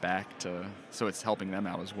 20% back so it's helping them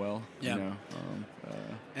out as well. Yeah.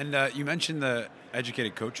 And you mentioned the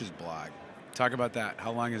Educated Coaches blog. Talk about that.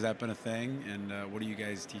 How long has that been a thing, and what do you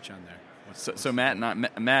guys teach on there? So Matt,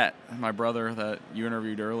 my brother that you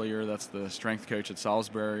interviewed earlier, that's the strength coach at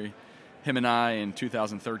Salisbury. Him and I in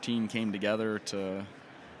 2013 came together to,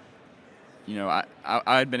 I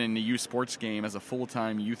had been in the youth sports game as a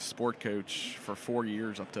full-time youth sport coach for 4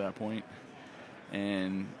 years up to that point,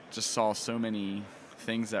 and just saw so many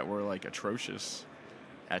things that were like atrocious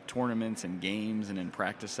at tournaments and games and in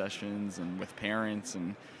practice sessions and with parents,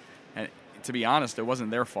 and to be honest, it wasn't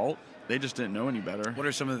their fault. They just didn't know any better. What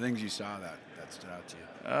are some of the things you saw that stood out to you?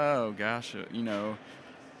 Oh, gosh.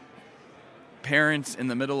 Parents in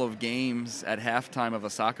the middle of games at halftime of a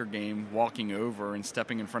soccer game walking over and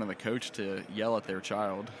stepping in front of the coach to yell at their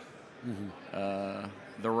child. The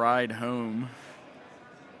ride home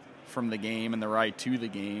from the game and the ride to the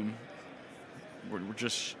game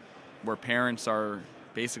where parents are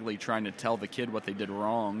basically trying to tell the kid what they did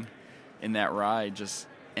wrong in that ride just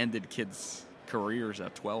ended kids' careers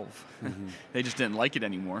at 12. They just didn't like it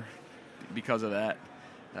anymore because of that.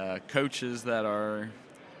 Coaches that are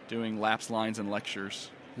doing laps, lines, and lectures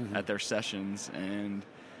at their sessions, and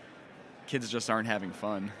kids just aren't having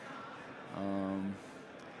fun.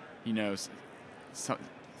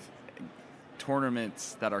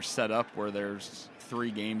 Tournaments that are set up where there's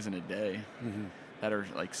 3 games in a day that are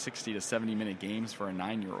like 60 to 70 minute games for a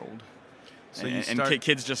 9-year-old. So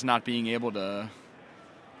kids just not being able to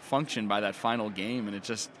function by that final game, and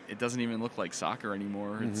it doesn't even look like soccer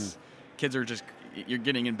anymore. Kids are you're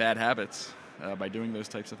getting in bad habits by doing those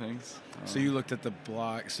types of things. So you looked at the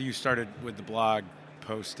blog. So you started with the blog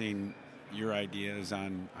posting your ideas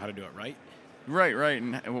on how to do it right. Right,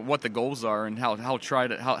 and what the goals are, and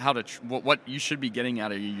what you should be getting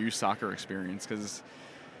out of your youth soccer experience. Because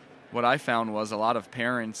what I found was a lot of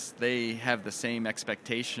parents, they have the same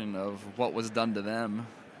expectation of what was done to them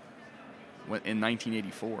in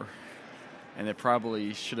 1984, and it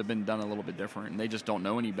probably should have been done a little bit different. And they just don't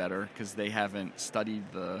know any better because they haven't studied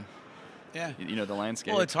the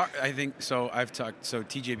landscape. Well, it's hard. I think so. I've talked. So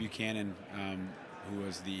T.J. Buchanan, who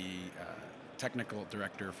was the technical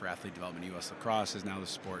director for athlete development at U.S. Lacrosse, is now the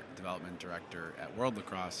sport development director at World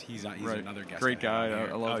Lacrosse. He's another guest. Great guy.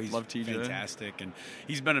 I love TJ. Fantastic, and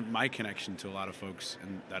he's been my connection to a lot of folks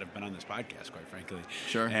that have been on this podcast, quite frankly.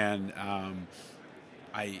 Sure. And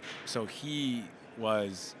so he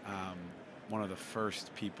was one of the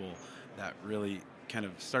first people that really kind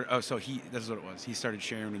of started. This is what it was. He started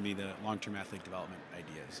sharing with me the long-term athlete development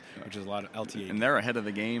ideas, which is a lot of LTA. And they're ahead of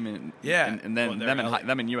the game, and then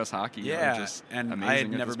them in U.S. hockey. Yeah, are just and amazing. I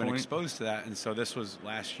had never been point. exposed to that, and so this was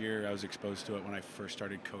last year. I was exposed to it when I first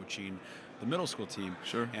started coaching the middle school team.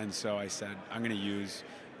 Sure. And so I said, I'm going to use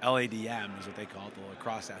LADM, is what they call it, the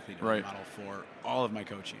lacrosse athlete development model, for all of my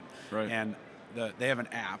coaching. Right. And they have an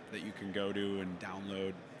app that you can go to and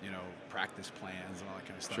download, practice plans and all that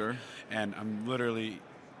kind of stuff. Sure. And I'm literally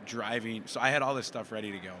driving. So I had all this stuff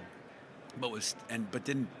ready to go, but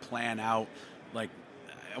didn't plan out. Like,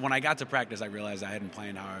 when I got to practice, I realized I hadn't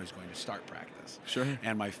planned how I was going to start practice. Sure.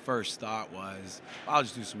 And my first thought was, I'll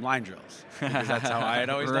just do some line drills, because that's how I had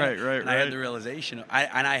always done it. Right. I had the realization,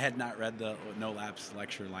 I had not read the No Lapse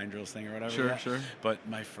lecture line drills thing or whatever. Sure. But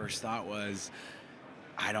my first thought was,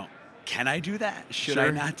 can I do that? Should I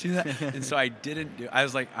not do that? And so I didn't do. I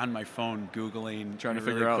was like on my phone Googling, trying to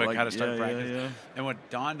really figure out how to start practice. Yeah. And what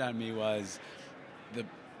dawned on me was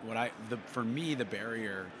for me, the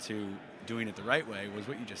barrier to doing it the right way was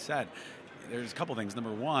what you just said. There's a couple things.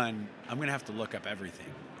 Number one, I'm going to have to look up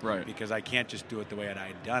everything. Right. Because I can't just do it the way I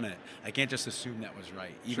had done it. I can't just assume that was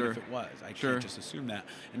right, even if it was. I can't just assume that.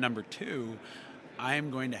 And number two, I'm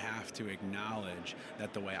going to have to acknowledge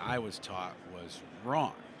that the way I was taught was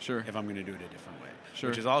wrong. Sure. If I'm going to do it a different way. Sure.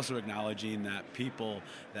 Which is also acknowledging that people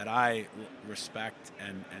that I respect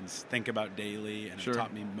and think about daily and have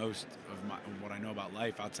taught me most of what I know about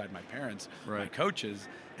life outside my parents, my coaches,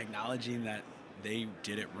 acknowledging that they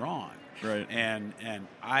did it wrong. Right. And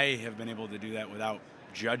I have been able to do that without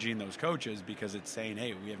judging those coaches, because it's saying,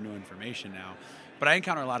 hey, we have new information now. But I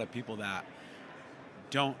encounter a lot of people that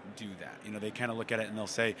don't do that. They kind of look at it and they'll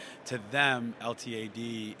say, to them,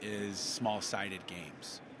 LTAD is small-sided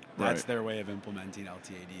games. That's their way of implementing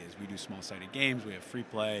LTAD, is we do small-sided games, we have free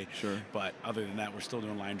play. Sure. But other than that, we're still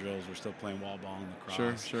doing line drills, we're still playing wall ball and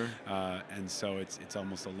lacrosse. Sure. And so it's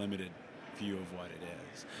almost a limited view of what it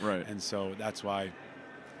is. Right. And so that's why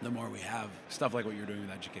the more we have stuff like what you're doing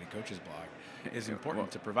with Educated Coaches Blog is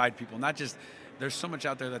important to provide people, not just, there's so much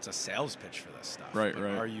out there that's a sales pitch for this stuff. Right.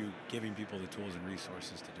 Are you giving people the tools and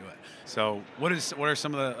resources to do it? So what are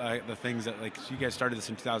some of the things that, like, so you guys started this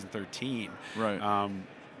in 2013. Right.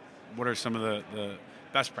 What are some of the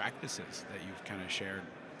best practices that you've kind of shared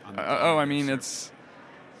on the I mean, it's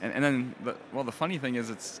and then the funny thing is,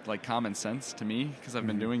 it's like common sense to me, because I've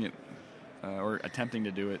been doing it or attempting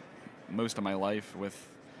to do it most of my life with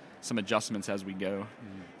some adjustments as we go.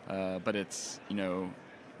 But it's,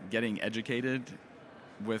 getting educated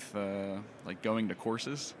with like going to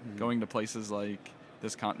courses, going to places like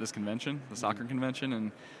this convention, the soccer convention,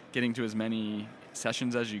 and getting to as many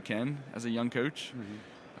sessions as you can as a young coach.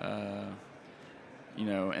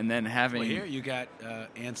 And then having... Well, here you got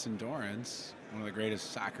Anson Dorrance, one of the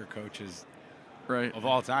greatest soccer coaches of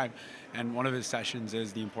all time, and one of his sessions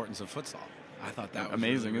is the importance of futsal. I thought that was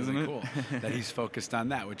amazing, really, isn't really it? cool that he's focused on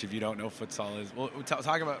that, which, if you don't know, futsal is... Well,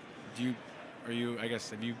 talk about... have you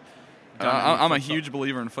done I'm futsal? a huge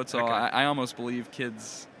believer in futsal. Okay. I almost believe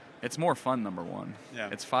kids... It's more fun, number one. Yeah.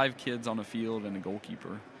 It's 5 kids on a field and a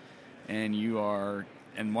goalkeeper, and you are...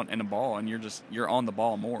 and a ball, and you're on the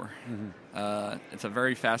ball more. It's a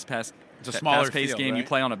very fast-paced field, game. Right? You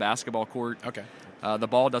play on a basketball court. Okay. The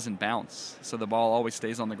ball doesn't bounce, so the ball always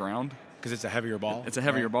stays on the ground. Because it's a heavier ball. It's a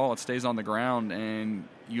heavier ball. It stays on the ground, and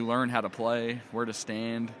you learn how to play, where to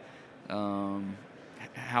stand,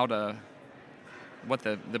 what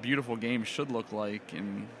the beautiful game should look like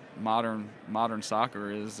in modern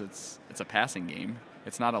soccer is. It's a passing game.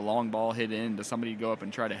 It's not a long ball hit in to somebody go up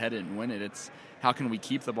and try to head it and win it. It's how can we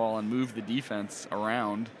keep the ball and move the defense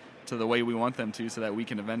around to the way we want them to, so that we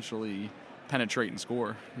can eventually penetrate and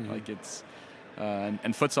score. Like it's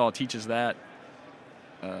and futsal teaches that.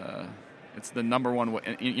 It's the number one way.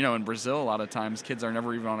 In Brazil, a lot of times kids are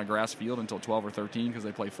never even on a grass field until 12 or 13, because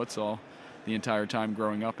they play futsal the entire time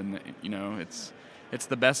growing up, and it's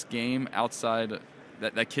the best game outside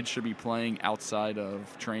that kids should be playing outside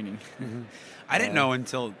of training. I didn't know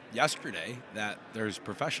until yesterday that there's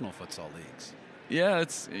professional futsal leagues. Yeah,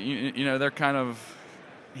 it's they're kind of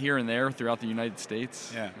here and there throughout the United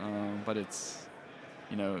States. Yeah. But it's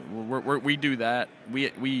we do that.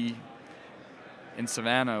 We in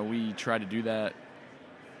Savannah, we try to do that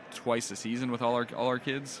twice a season with all our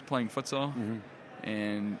kids playing futsal,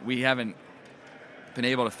 and we haven't been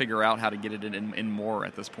able to figure out how to get it in more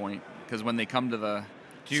at this point, because when they come to the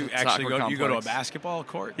do you actually go? complex, You go to a basketball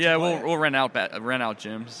court? Yeah, we'll rent out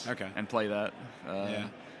gyms. Okay. And play that.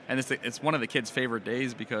 And it's one of the kids' favorite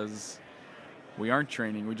days because we aren't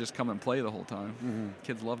training. We just come and play the whole time. Mm-hmm.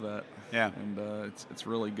 Kids love that. Yeah. And it's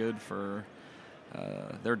really good for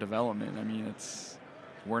their development. I mean,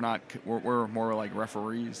 we're more like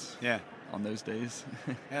referees. Yeah. On those days.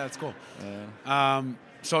 Yeah, that's cool.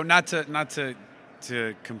 So not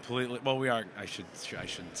to completely, well, we are, I shouldn't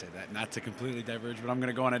say that, not to completely diverge, but I'm going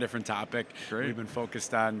to go on a different topic. Great. We've been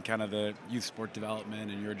focused on kind of the youth sport development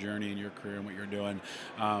and your journey and your career and what you're doing.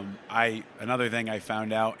 Another thing I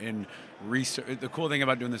found out in research, the cool thing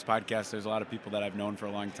about doing this podcast, there's a lot of people that I've known for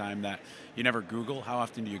a long time that you never Google. How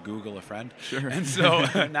often do you Google a friend? Sure. And so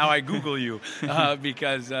now I Google you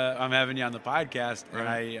because I'm having you on the podcast, right. And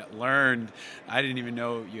I learned, I didn't even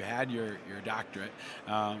know you had your doctorate.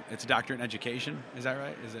 It's a doctorate in education. Is that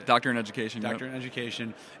right? Is it Doctorate in education? Doctorate in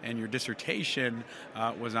education, and your dissertation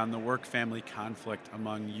was on the work-family conflict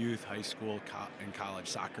among youth, high school, and college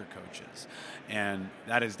soccer coaches, and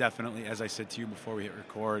that is definitely, as I said to you before we hit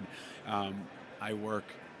record, I work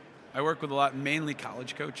with a lot, mainly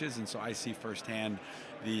college coaches, and so I see firsthand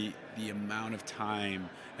the amount of time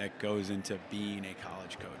that goes into being a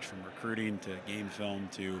college coach, from recruiting to game film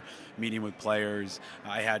to meeting with players.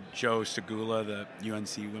 I had Joe Segula, the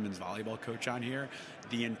UNC women's volleyball coach, on here.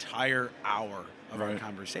 The entire hour of our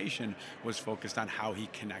conversation was focused on how he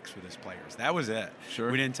connects with his players. That was it.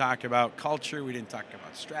 Sure. We didn't talk about culture. We didn't talk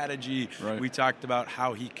about strategy. Right. We talked about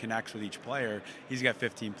how he connects with each player. He's got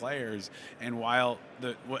 15 players, and while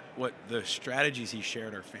what the strategies he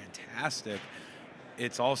shared are fantastic,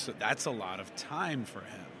 it's also, that's a lot of time for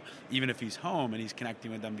him. Even if he's home and he's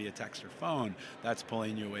connecting with them via text or phone, that's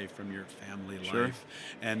pulling you away from your family life.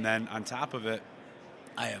 And then on top of it,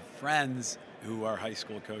 I have friends who are high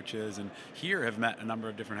school coaches, and here have met a number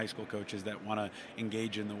of different high school coaches that want to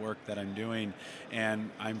engage in the work that I'm doing, and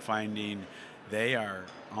I'm finding they are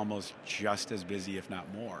almost just as busy, if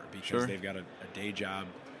not more, because they've got a day job.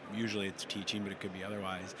 Usually it's teaching, but it could be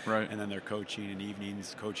otherwise. Right. And then they're coaching in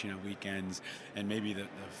evenings, coaching on weekends, and maybe the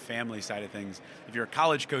family side of things. If you're a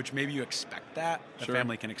college coach, maybe you expect that. The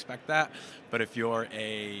family can expect that. But if you're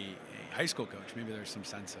a high school coach, maybe there's some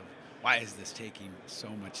sense of, why is this taking so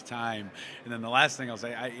much time? And then the last thing I'll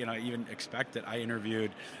say, I even expect it. I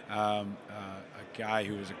interviewed a guy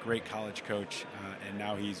who was a great college coach, and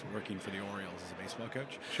now he's working for the Orioles as a baseball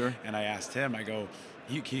coach. Sure. And I asked him, I go,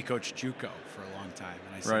 he coached JUCO for a long time.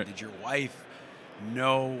 And I said, did your wife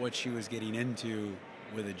know what she was getting into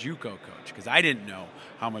with a JUCO coach? Because I didn't know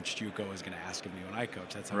how much JUCO was going to ask of me when I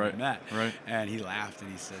coached. That's how we met. Right. And he laughed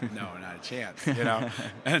and he said, no, not a chance.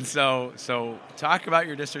 And so talk about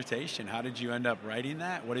your dissertation. How did you end up writing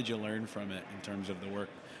that? What did you learn from it in terms of the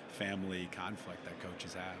work-family conflict that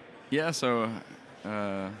coaches have? Yeah, so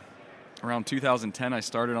around 2010, I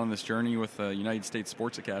started on this journey with the United States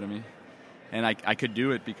Sports Academy. And I could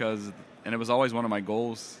do it because, and it was always one of my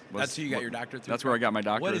goals. That's who you got your doctorate through? That's where I got my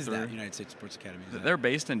doctorate What is through. that, United States Sports Academy? They're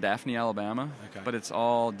based in Daphne, Alabama, but it's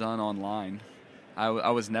all done online. I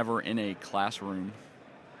was never in a classroom.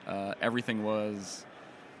 Everything was,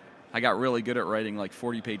 I got really good at writing like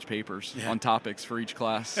 40-page papers on topics for each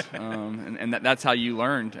class. and that's how you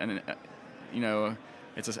learned. And,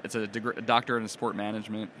 it's a doctorate in sport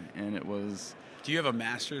management, and it was... Do you have a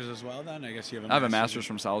master's as well, then? I guess you have I have a master's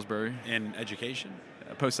from Salisbury. In education?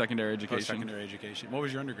 Post-secondary education. Post-secondary education. What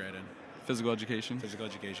was your undergrad in? Physical education. Physical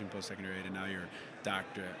education, post-secondary, and now your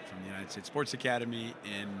doctorate from the United States Sports Academy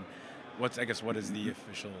in, what is the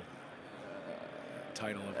official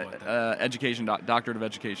title of what that? Education, doctorate of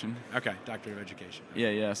education. Okay, doctorate of education.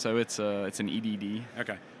 Okay. Yeah. So it's an EDD.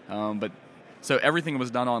 Okay. But so everything was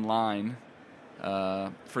done online.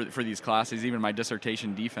 For these classes, even my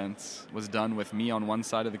dissertation defense was done with me on one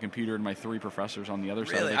side of the computer and my three professors on the other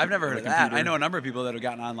side. Really? I've never heard of that. I know a number of people that have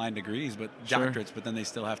gotten online degrees, but doctorates, but then they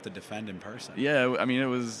still have to defend in person. Yeah, I mean, it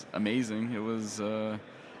was amazing. It was,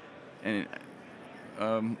 they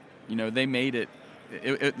made it.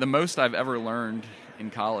 The most I've ever learned in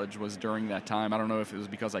college was during that time. I don't know if it was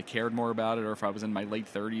because I cared more about it or if I was in my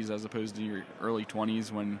late 30s as opposed to your early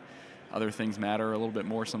 20s when other things matter a little bit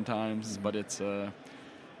more sometimes, but it's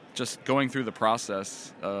just going through the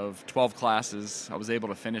process of 12 classes. I was able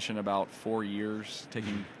to finish in about 4 years,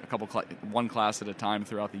 taking one class at a time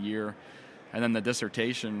throughout the year. And then the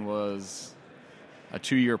dissertation was a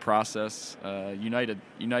 2-year process.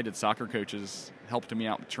 United Soccer Coaches helped me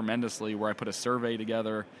out tremendously, where I put a survey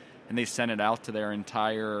together and they sent it out to their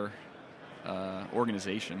entire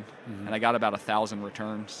organization. And I got about 1,000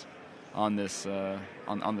 returns on this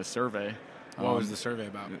on this survey, What was the survey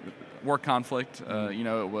about? Work conflict.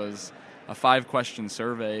 It was a 5-question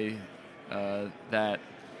survey that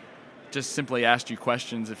just simply asked you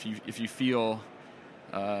questions if you feel,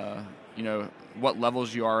 what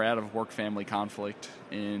levels you are at of work-family conflict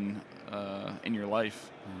in your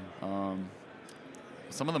life.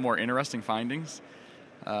 Some of the more interesting findings.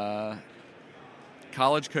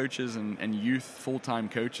 College coaches and youth full-time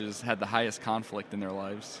coaches had the highest conflict in their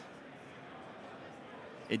lives.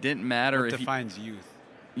 It didn't matter what if defines youth.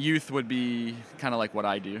 Youth would be kind of like what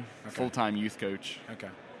I do, full-time youth coach. Okay.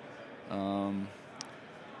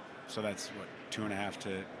 So that's what, 2.5 to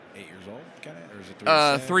 8 years old, kind of, or is it 3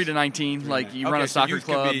 to 6? 3 to 19. Like you run a soccer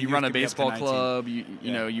club, you run a baseball club,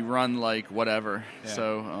 you run like whatever. Yeah.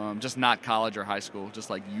 So just not college or high school, just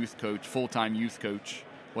like youth coach, full-time youth coach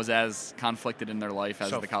was as conflicted in their life as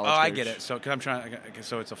the college coach. I get it. So because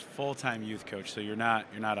so it's a full-time youth coach. So you're not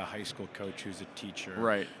a high school coach who's a teacher.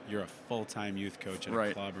 Right. You're a full-time youth coach at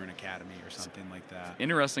a club or an academy or something like that.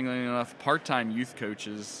 Interestingly enough, part-time youth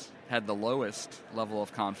coaches had the lowest level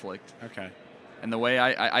of conflict. Okay. And the way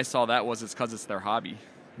I saw that was it's because it's their hobby.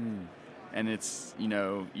 And it's,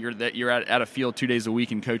 you're at a field 2 days a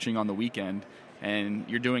week and coaching on the weekend, and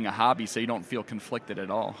you're doing a hobby, so you don't feel conflicted at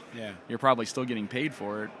all. Yeah. You're probably still getting paid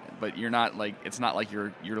for it, but you're not it's not like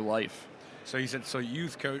your life. So you said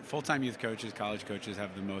full-time youth coaches, college coaches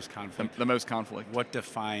have the most conflict. The most conflict. What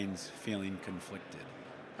defines feeling conflicted?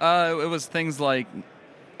 It was things like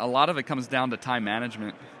a lot of it comes down to time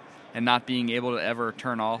management and not being able to ever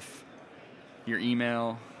turn off your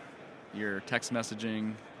email, your text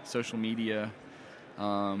messaging, social media,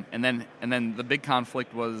 and then the big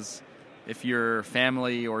conflict was if your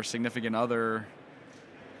family or significant other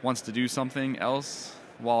wants to do something else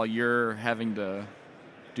while you're having to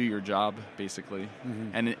do your job, basically.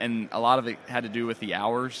 And a lot of it had to do with the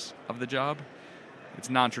hours of the job. It's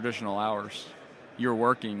non-traditional hours. You're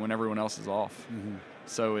working when everyone else is off.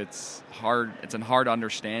 So it's hard. It's a hard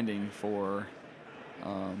understanding for.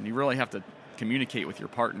 You really have to communicate with your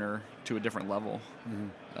partner to a different level.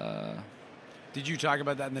 Did you talk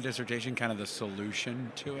about that in the dissertation, kind of the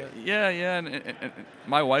solution to it? Yeah, and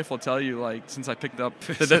my wife will tell you, like, since I picked up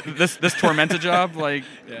this Tormenta job, like,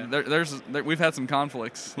 we've had some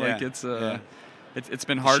conflicts. Like, it's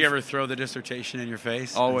been hard. Did she ever throw the dissertation in your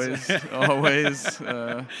face? Always.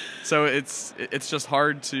 So it's just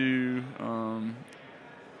hard to.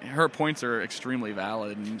 Her points are extremely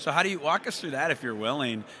valid. So how do you walk us through that if you're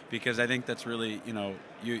willing? Because I think that's really,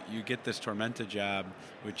 you get this Tormenta job,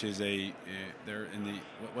 which is they're in the,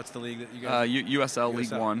 what's the league that you guys? USL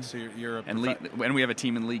League One. So you're and we have a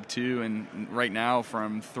team in League Two, and right now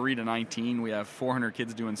from 3 to 19, we have 400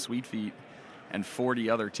 kids doing Sweet Feet and 40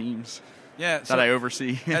 other teams. Yeah, that I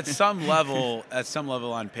oversee. At some level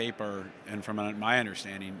on paper, and from my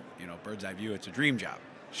understanding, bird's eye view, it's a dream job.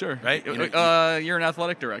 Sure. Right? You're an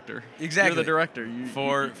athletic director. Exactly. You're the director.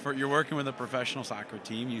 You're working with a professional soccer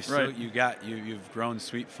team. You've grown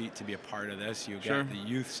Sweet Feet to be a part of this. You got the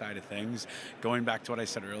youth side of things. Going back to what I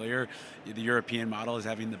said earlier, the European model is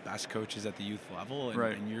having the best coaches at the youth level,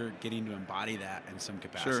 and you're getting to embody that in some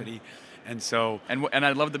capacity. Sure. And so and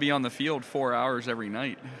I'd love to be on the field 4 hours every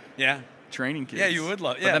night. Yeah. Training kids. Yeah, you would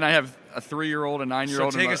love. But then I have a 3-year-old, a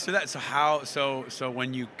 9-year-old. So take us through that. So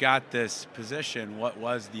when you got this position, what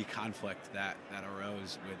was the conflict that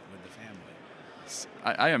arose with the family?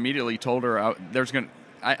 I immediately told her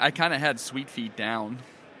I kind of had Sweet Feet down,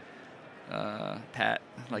 pat.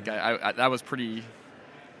 Like I that was pretty.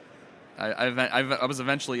 I was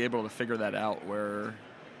eventually able to figure that out where.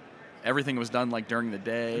 Everything was done like during the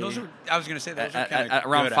day. I was going to say those are kind of at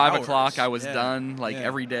around good 5 hours. o'clock. I was done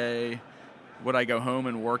every day. Would I go home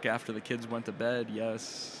and work after the kids went to bed?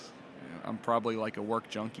 Yes. I'm probably like a work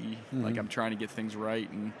junkie. Like I'm trying to get things right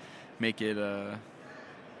and make it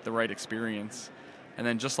the right experience. And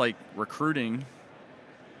then just like recruiting,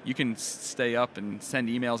 you can stay up and send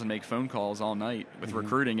emails and make phone calls all night. With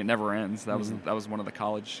recruiting, it never ends. That was one of the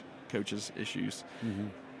college coaches' issues.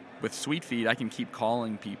 With Sweet Feet, I can keep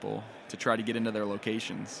calling people to try to get into their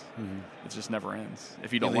locations. It just never ends.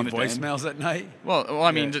 If you don't want to voicemails at night. Well,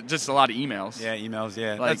 I mean, just a lot of emails. Yeah, emails.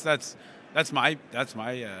 Yeah, like, that's my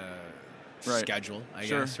schedule. I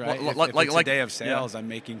guess. Right. Well, if it's a day of sales, I'm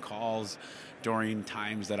making calls during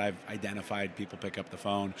times that I've identified. People pick up the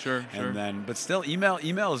phone. Sure. But still,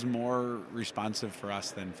 email is more responsive for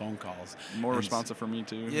us than phone calls. More responsive for me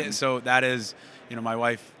too. Yeah. So that is, my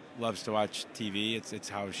wife loves to watch TV. It's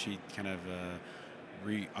how she kind of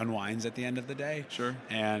unwinds at the end of the day. Sure.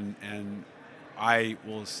 And I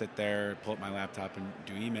will sit there, pull up my laptop, and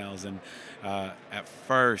do emails. And at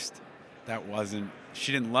first,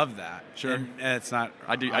 she didn't love that. Sure. And it's not.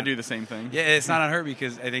 I do the same thing. Yeah, it's not on her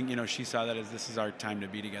because I think, she saw that as this is our time to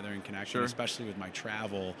be together and connect. Sure. Especially with my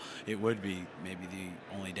travel, it would be maybe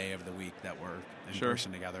the only day of the week that we're in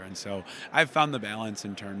person together. And so I've found the balance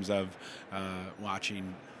in terms of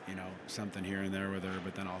watching, something here and there with her,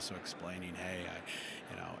 but then also explaining, hey,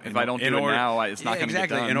 if I don't do it now, it's not going to get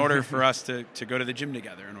done. In order for us to go to the gym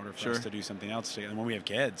together, in order for us to do something else together. And when we have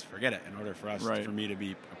kids, forget it. In order for us, for me to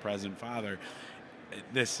be a present father,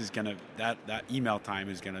 this is going to, that email time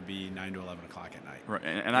is going to be 9 to 11 o'clock at night. Right.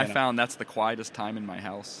 And I found that's the quietest time in my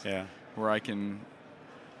house. Yeah. Where I can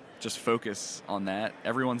just focus on that.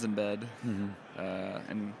 Everyone's in bed.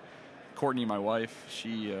 And Courtney, my wife,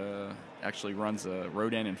 she actually runs a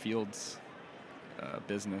Rodan and Fields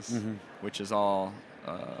business, which is all,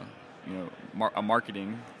 a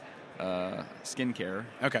marketing skincare.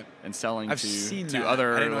 Okay. And selling to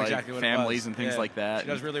other like families and things like that. She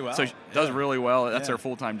does really well. So she does really well. That's her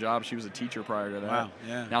full-time job. She was a teacher prior to that. Wow.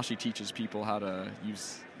 Yeah. Now she teaches people how to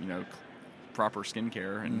use, proper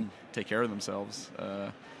skincare and take care of themselves.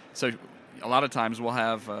 So a lot of times we'll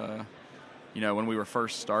have, when we were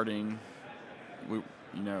first starting,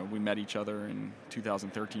 we met each other in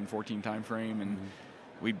 2013-14 timeframe, and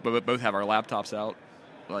we both have our laptops out,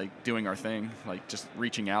 like doing our thing, like just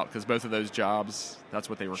reaching out, because both of those jobs, that's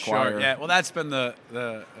what they require. Sure. Yeah. Well, that's been the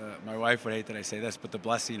my wife would hate that I say this, but the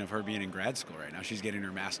blessing of her being in grad school right now. She's getting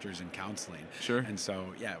her master's in counseling. Sure. And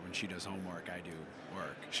so, when she does homework, I do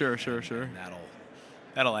work. Sure. And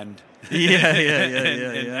that'll end.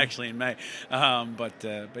 Yeah. Actually, in May. But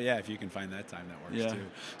if you can find that time, that works too.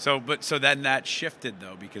 So then that shifted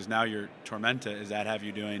though, because now you're Tormenta. Does that have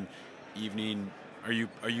you doing evening? Are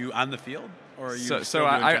you on the field? Or are you so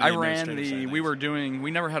I ran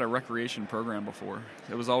we never had a recreation program before.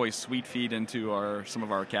 It was always sweet feed into some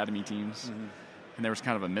of our academy teams. And there was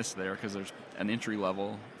kind of a miss there because there's an entry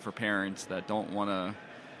level for parents that don't want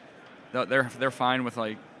to. They're fine with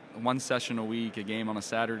like one session a week, a game on a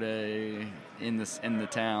Saturday in the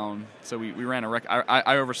town. So we ran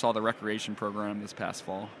I oversaw the recreation program this past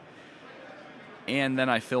fall, and then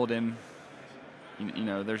I filled in.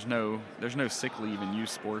 There's no sick leave in youth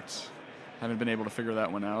sports. Haven't been able to figure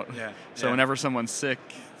that one out. Yeah. So whenever someone's sick,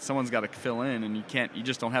 someone's got to fill in, and you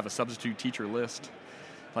just don't have a substitute teacher list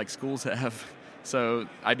like schools have. So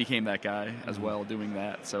I became that guy as well, doing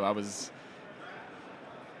that. So I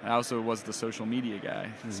also was the social media guy.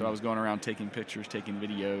 So I was going around taking pictures, taking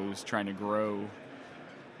videos, trying to grow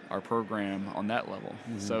our program on that level.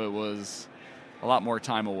 So it was a lot more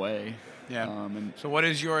time away. Yeah. So what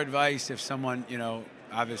is your advice if someone,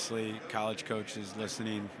 obviously college coaches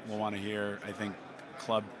listening will want to hear, I think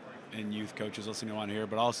club and youth coaches listening will want to hear,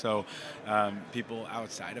 but also people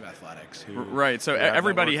outside of athletics who So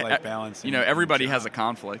everybody balance. Everybody has a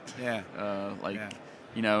conflict. Yeah.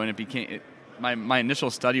 And it became my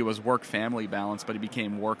initial study was work-family balance, but it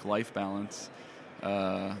became work-life balance.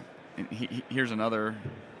 And here's another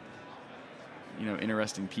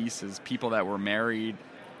interesting piece is people that were married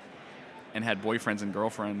and had boyfriends and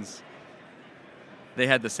girlfriends, they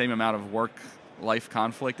had the same amount of work-life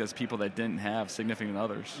conflict as people that didn't have significant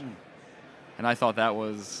others. And I thought that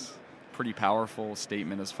was a pretty powerful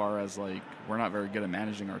statement as far as, like, we're not very good at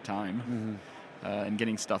managing our time and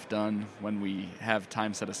getting stuff done when we have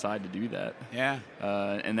time set aside to do that. Yeah.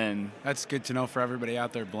 And then... That's good to know for everybody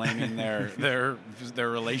out there blaming their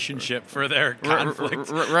relationship for their conflict.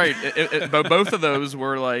 Right. But both of those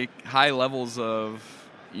were, like, high levels of,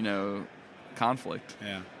 conflict.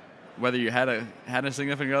 Yeah. Whether you had a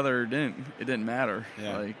significant other or didn't, it didn't matter.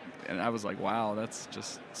 Yeah. And I was like, wow, that's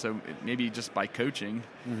just so. Maybe just by coaching,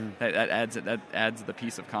 that adds the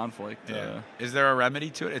piece of conflict. Yeah. Is there a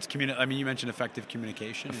remedy to it? It's you mentioned effective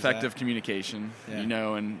communication. Effective communication.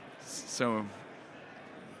 And so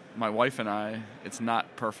my wife and I, it's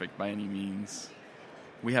not perfect by any means.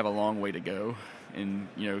 We have a long way to go in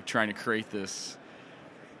trying to create this.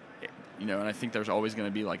 And I think there's always going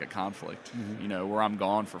to be like a conflict, where I'm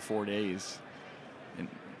gone for 4 days.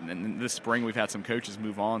 And this spring we've had some coaches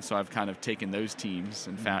move on, so I've kind of taken those teams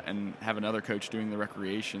and have another coach doing the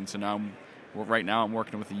recreation. So now right now I'm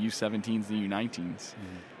working with the U17s and the U19s.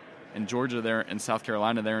 In Georgia, they're in South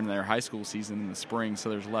Carolina, they're in their high school season in the spring, so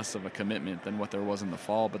there's less of a commitment than what there was in the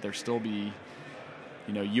fall, but there still be,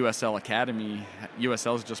 USL Academy.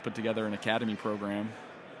 USL's just put together an academy program.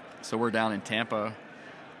 So we're down in Tampa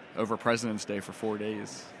over President's Day for 4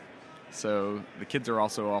 days. So the kids are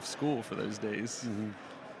also off school for those days.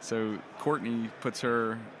 So Courtney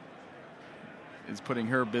is putting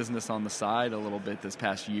her business on the side a little bit this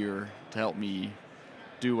past year to help me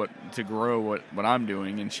to grow what I'm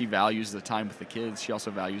doing, and she values the time with the kids. She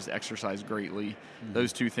also values the exercise greatly.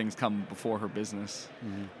 Those two things come before her business.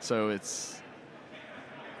 So it's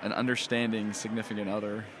an understanding significant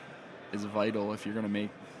other is vital if you're going to make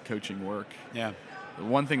coaching work. Yeah.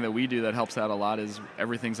 One thing that we do that helps out a lot is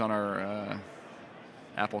everything's on our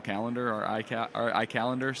Apple Calendar, our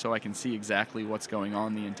iCalendar, so I can see exactly what's going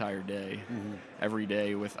on the entire day, every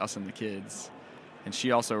day with us and the kids. And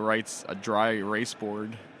she also writes a dry erase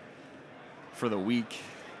board for the week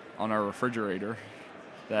on our refrigerator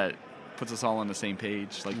that puts us all on the same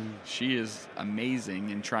page. Like, she is amazing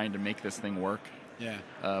in trying to make this thing work.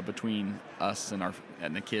 Yeah. Between us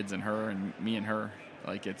and the kids and her and me and her.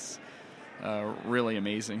 Like, it's really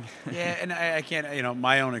amazing. Yeah, and I can't,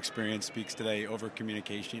 my own experience speaks to the over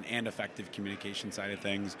communication and effective communication side of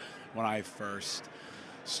things. When I first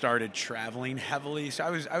started traveling heavily, so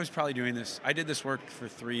I was probably doing this. I did this work for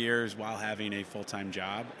 3 years while having a full-time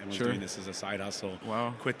job, and was doing this as a side hustle.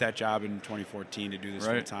 Wow. Quit that job in 2014 to do this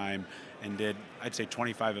full-time, and did, I'd say,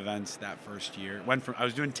 25 events that first year. I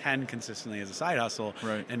was doing 10 consistently as a side hustle,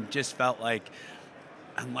 and just felt like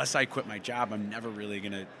unless I quit my job, I'm never really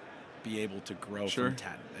going to be able to grow from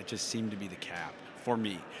 10. It just seemed to be the cap for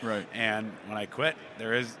me. Right. And when I quit,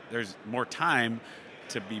 there's more time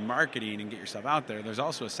to be marketing and get yourself out there. There's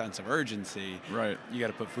also a sense of urgency. Right. You got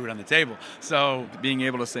to put food on the table. So being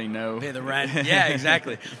able to say no. Pay the rent. Yeah,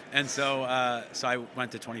 exactly. And so I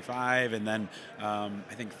went to 25, and then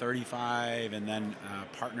I think 35, and then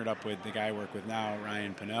partnered up with the guy I work with now,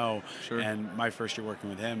 Ryan Pinot. And my first year working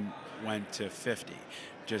with him went to 50.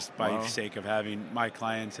 Just by sake of having my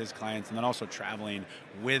clients, his clients, and then also traveling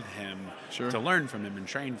with him to learn from him and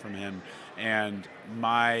train from him. And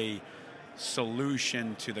my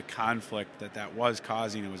solution to the conflict that was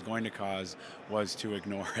causing and was going to cause was to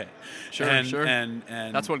ignore it. And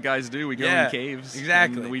that's what guys do. We go in caves.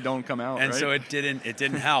 Exactly. And we don't come out. And so it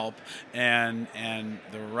didn't help. And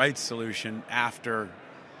the right solution after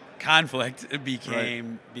conflict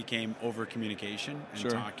became over communication and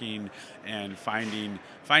talking and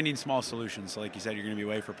finding small solutions. So like you said, you're going to be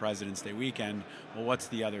away for President's Day weekend. Well, what's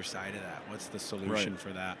the other side of that? What's the solution for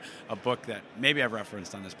that? A book that maybe I've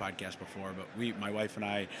referenced on this podcast before, but my wife and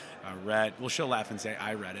I read. Well, she'll laugh and say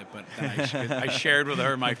I read it, but then I shared with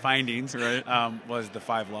her my findings. Was The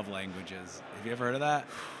 5 Love Languages. Have you ever heard of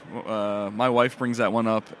that? My wife brings that one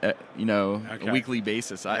up at a weekly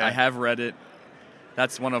basis. I have read it.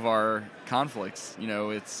 That's one of our conflicts.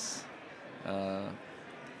 It's the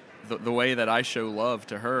way that I show love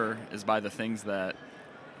to her is by the things that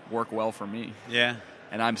work well for me. Yeah.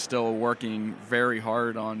 And I'm still working very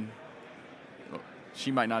hard on,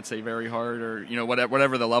 she might not say very hard or,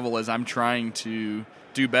 whatever the level is, I'm trying to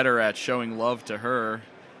do better at showing love to her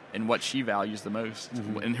in what she values the most,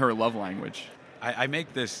 in her love language. I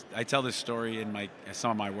tell this story in some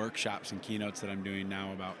of my workshops and keynotes that I'm doing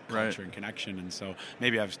now about culture and connection. And so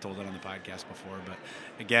maybe I've told it on the podcast before, but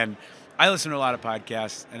again, I listen to a lot of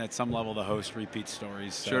podcasts, and at some level the host repeats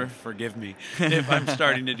stories. So forgive me if I'm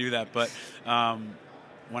starting to do that. But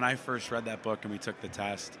when I first read that book and we took the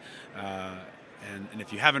test, and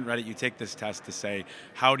if you haven't read it, you take this test to say,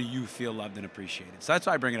 how do you feel loved and appreciated? So that's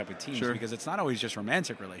why I bring it up with teams, because it's not always just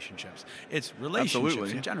romantic relationships. It's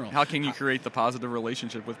relationships in general. How can you create the positive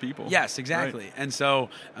relationship with people? Yes, exactly. Right. And so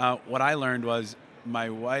what I learned was my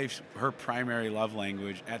wife's, her primary love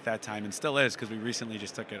language at that time, and still is, because we recently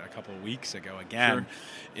just took it a couple of weeks ago again,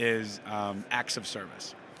 is acts of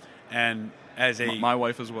service. And as my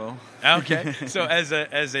wife as well. Okay. So as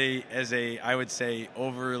a I would say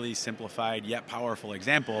overly simplified yet powerful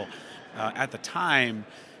example, at the time,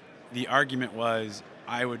 the argument was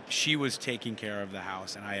she was taking care of the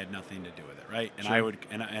house and I had nothing to do with it, right? And I would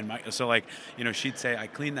she'd say, I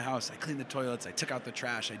cleaned the house, I cleaned the toilets, I took out the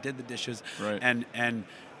trash, I did the dishes, right? And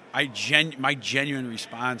my genuine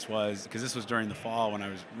response was, because this was during the fall when I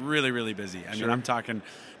was really, really busy. I mean, I'm talking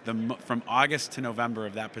from August to November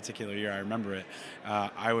of that particular year. I remember it.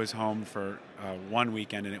 I was home for one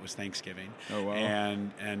weekend, and it was Thanksgiving. Oh, wow.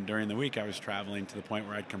 And during the week, I was traveling to the point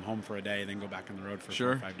where I'd come home for a day, then go back on the road for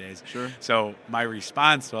 4 or 5 days. So my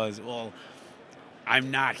response was, well,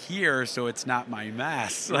 I'm not here, so it's not my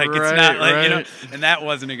mess. It's not like, and that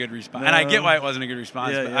wasn't a good response. No. And I get why it wasn't a good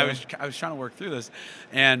response, but I was trying to work through this.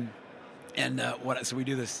 So we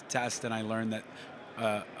do this test, and I learned that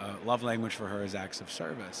love language for her is acts of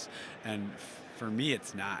service. And for me,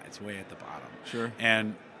 it's not. It's way at the bottom.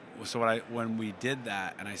 And when we did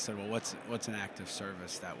that, and I said, well, what's an act of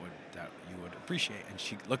service that you would appreciate? And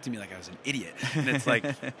she looked at me like I was an idiot. And it's like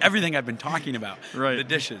everything I've been talking about, right. The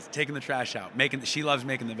dishes, taking the trash out, she loves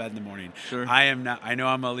making the bed in the morning. Sure. I am not. I know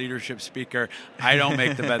I'm a leadership speaker. I don't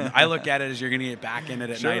make the bed. I look at it as you're going to get back in it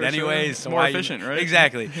at night anyways. It's more efficient, right?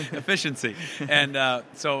 Exactly. Efficiency. And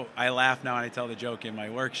so I laugh now and I tell the joke in my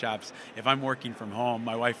workshops, if I'm working from home,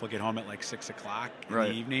 my wife will get home at like 6 o'clock in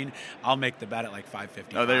the evening. I'll make the bed at like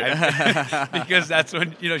 5:55 because that's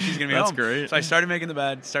when she's going to be home. That's great. So I started making the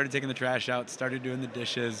bed, started taking the trash out, started doing the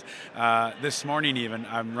dishes. This morning even,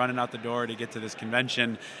 I'm running out the door to get to this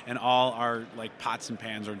convention, and all our like pots and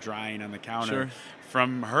pans are drying on the counter. Sure.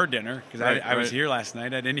 From her dinner, because I was here last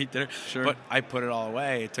night. I didn't eat dinner, but I put it all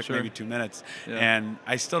away. It took maybe 2 minutes, and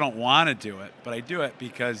I still don't want to do it, but I do it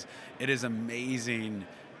because it is amazing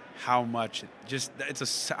how much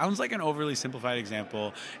sounds like an overly simplified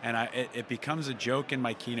example, and it becomes a joke in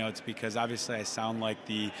my keynotes because obviously I sound like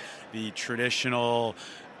the traditional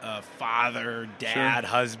father, dad,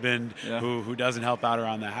 husband who doesn't help out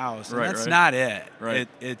around the house. And that's not it. Right.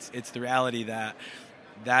 It's the reality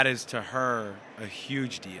that is to her a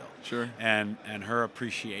huge deal. Sure. And her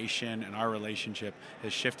appreciation and our relationship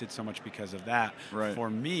has shifted so much because of that. Right. For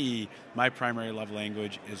me, my primary love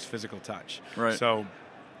language is physical touch. Right. So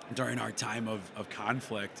during our time of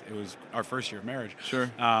conflict, it was our first year of marriage. Sure.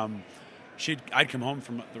 I'd come home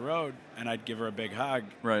from the road and I'd give her a big hug.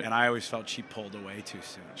 Right. And I always felt she pulled away too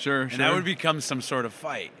soon. Sure. And that would become some sort of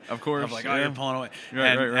fight. Of course. Of like, oh, you're pulling away.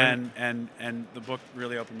 Right. And the book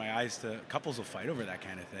really opened my eyes to couples will fight over that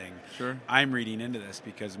kind of thing. Sure. I'm reading into this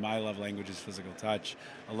because my love language is physical touch.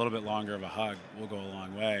 A little bit longer of a hug will go a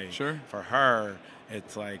long way. Sure. For her,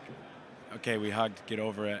 it's like, okay, we hugged, get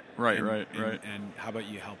over it. Right. And how about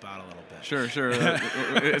you help out a little bit? Sure.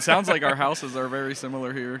 It sounds like our houses are very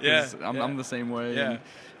similar here because Yeah, I'm the same way. Yeah.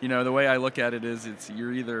 And, the way I look at it is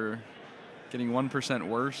you're either getting 1%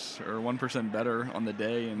 worse or 1% better on the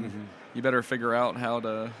day, and you better figure out how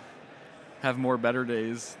to have more better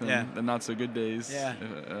days than not so good days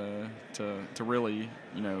to really,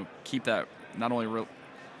 keep that not only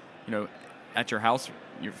at your house,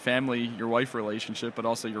 your family, your wife relationship, but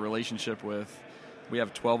also your relationship we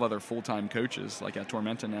have 12 other full-time coaches like at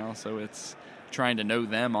Tormenta now, so it's trying to know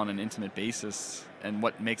them on an intimate basis and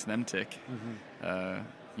what makes them tick.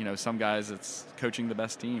 Some guys it's coaching the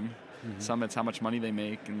best team, some it's how much money they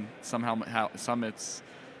make, and some it's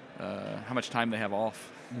how much time they have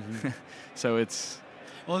off. So it's...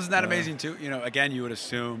 Well, isn't that amazing too? Again, you would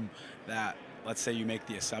assume that, let's say you make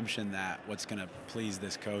the assumption that what's going to please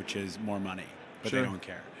this coach is more money, but they don't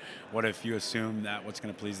care. What if you assume that what's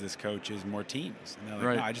going to please this coach is more teams? And they're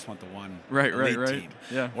like, no, I just want the one elite team.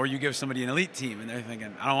 Yeah. Or you give somebody an elite team, and they're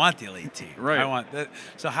thinking, I don't want the elite team. Right. I want that.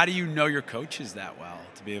 So how do you know your coaches that well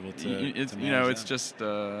to be able to it's them? just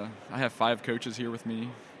I have 5 coaches here with me,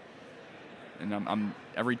 and I'm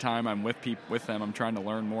every time I'm with them, I'm trying to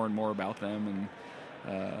learn more and more about them,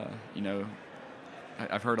 and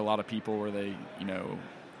I've heard a lot of people where they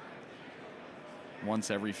once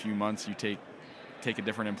every few months you take a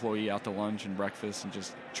different employee out to lunch and breakfast and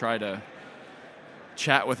just try to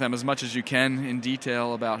chat with them as much as you can in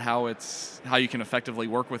detail about how you can effectively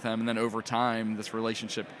work with them, and then over time this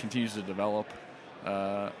relationship continues to develop.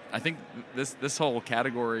 I think this whole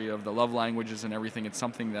category of the love languages and everything, it's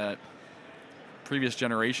something that previous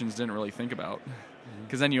generations didn't really think about,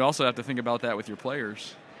 because then you also have to think about that with your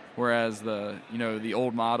players, whereas the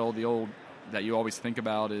old that you always think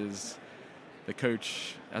about is the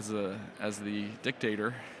coach as the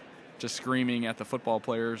dictator, just screaming at the football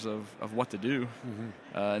players of what to do,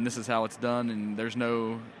 and this is how it's done, and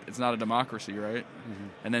it's not a democracy, right?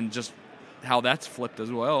 And then just how that's flipped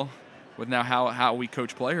as well, with now how we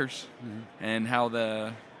coach players, and how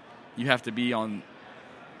you have to be on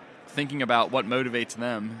thinking about what motivates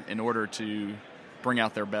them in order to bring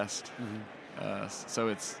out their best. So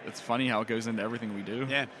it's funny how it goes into everything we do.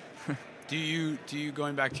 Yeah. Do you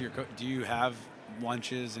going back to your do you have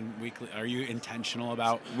lunches and weekly? Are you intentional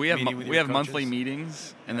about meeting with your coaches? Monthly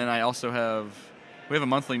meetings, and then I also have a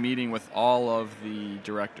monthly meeting with all of the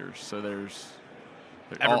directors. So there's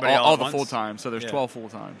all the full time. So there's 12 full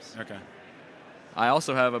times. Okay. I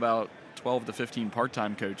also have about 12 to 15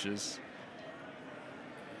 part-time coaches.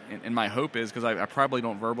 And my hope is, because I probably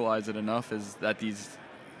don't verbalize it enough, is that the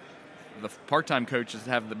part-time coaches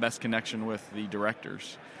have the best connection with the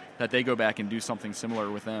directors, that they go back and do something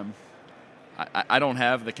similar with them. I don't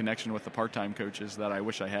have the connection with the part-time coaches that I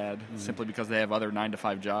wish I had, simply because they have other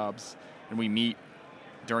 9-to-5 jobs, and we meet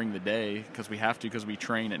during the day because we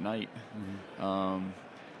train at night.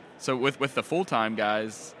 So with the full-time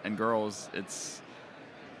guys and girls,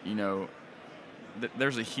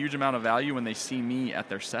 there's a huge amount of value when they see me at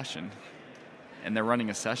their session, and they're running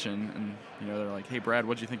a session, and they're like, "Hey, Brad,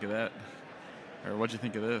 what'd you think of that?" Or "What'd you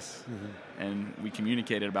think of this?" Mm-hmm. And we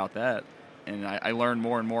communicated about that, and I learned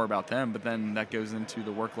more and more about them. But then that goes into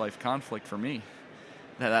the work-life conflict for me,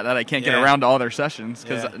 that I can't get around to all their sessions,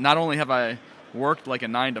 because not only have I worked like a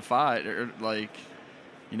 9 to 5, or like,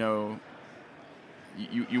 you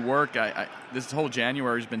work. This whole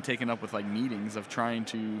January has been taken up with like meetings of trying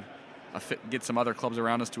to get some other clubs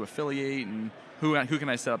around us to affiliate, and who can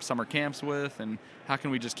I set up summer camps with, and how can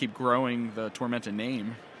we just keep growing the Tormenta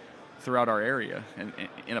name throughout our area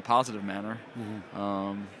in a positive manner.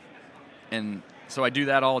 Mm-hmm. And so I do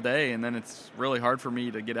that all day, and then it's really hard for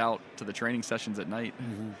me to get out to the training sessions at night.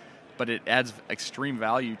 Mm-hmm. But it adds extreme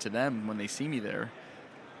value to them when they see me there.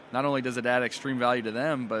 Not only does it add extreme value to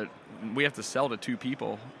them, but we have to sell to 2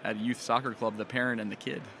 people at a youth soccer club, the parent and the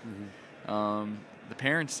kid. Mm-hmm. The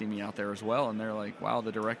parents see me out there as well, and they're like, "Wow,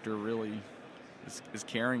 the director really is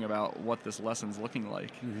caring about what this lesson's looking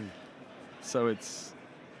like." Mm-hmm. So it's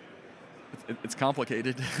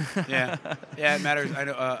complicated. Yeah, it matters. I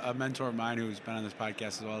know a mentor of mine who's been on this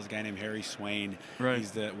podcast as well is a guy named Harry Swain. Right.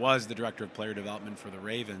 Was the director of player development for the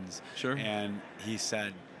Ravens. Sure. And he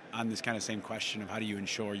said, on this kind of same question of how do you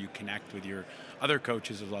ensure you connect with your other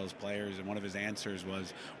coaches as well as players, and one of his answers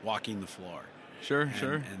was walking the floor. Sure.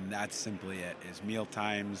 And that's simply it, is meal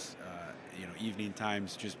times, evening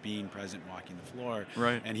times, just being present, walking the floor.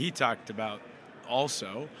 Right. And he talked about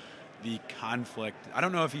also the conflict. I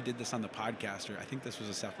don't know if he did this on the podcast, or I think this was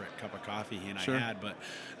a separate cup of coffee he and I had, but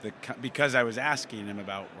because I was asking him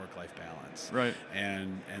about work-life balance. Right.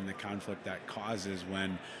 And the conflict that causes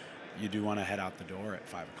when you do want to head out the door at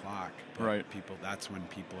 5 o'clock. But right. That's when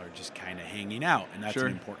people are just kind of hanging out, and that's an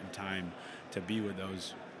important time to be with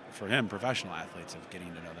those, for him, professional athletes, of getting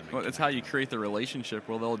to know them. Well, it's how you create the relationship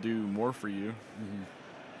where they'll do more for you. Mm-hmm.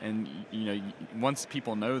 And, once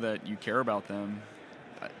people know that you care about them,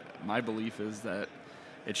 my belief is that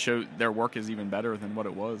it shows their work is even better than what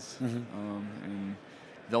it was. Mm-hmm. And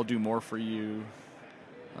they'll do more for you.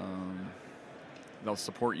 They'll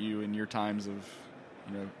support you in your times of,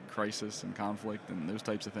 crisis and conflict and those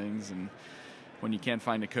types of things. And when you can't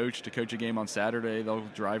find a coach to coach a game on Saturday, they'll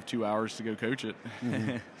drive 2 hours to go coach it.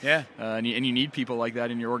 Mm-hmm. Yeah. And you need people like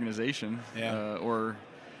that in your organization. Yeah. Or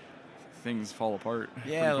things fall apart.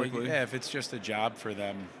 Yeah, if it's just a job for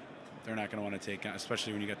them, they're not going to want to take on,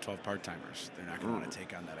 especially when you got 12 part-timers, they're not going to want to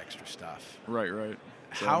take on that extra stuff. Right.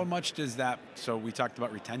 So, how much does that, so we talked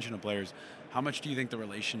about retention of players, how much do you think the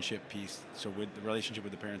relationship piece, so with the relationship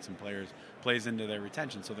with the parents and players, plays into their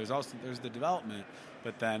retention? So there's the development,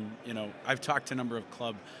 but then, I've talked to a number of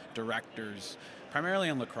club directors, primarily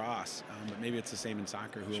in lacrosse, but maybe it's the same in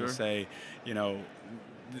soccer, who will say,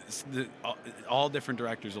 all different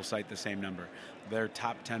directors will cite the same number. Their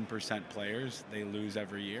top 10% players, they lose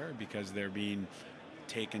every year because they're being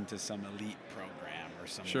taken to some elite program, or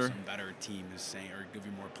some better team is saying, or give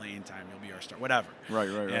you more playing time, you'll be our star, whatever. Right.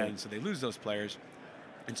 And so they lose those players.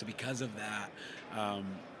 And so because of that,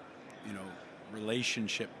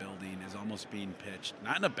 relationship building is almost being pitched,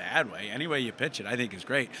 not in a bad way, any way you pitch it I think is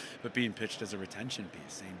great, but being pitched as a retention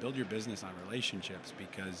piece, saying build your business on relationships,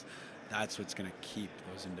 because that's what's going to keep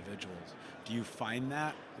those individuals. Do you find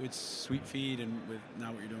that with Sweet Feed and with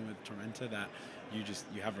now what you're doing with Tormenta, that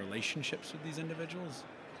you have relationships with these individuals?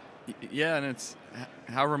 Yeah, and it's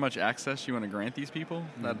however much access you want to grant these people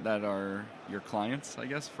that are your clients, I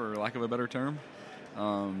guess, for lack of a better term.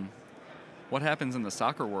 What happens in the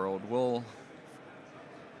soccer world,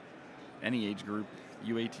 any age group,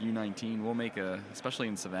 U8 to U19, we'll make especially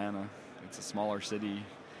in Savannah, it's a smaller city,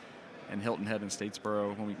 and Hilton Head and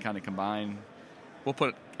Statesboro, when we kind of combine, we'll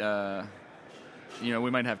put,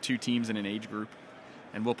 we might have 2 teams in an age group,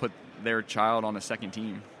 and we'll put their child on a second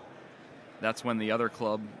team. That's when the other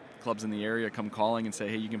clubs in the area come calling and say,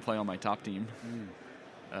 hey, you can play on my top team,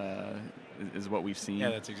 is what we've seen. Yeah,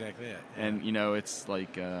 that's exactly it. Yeah. And, it's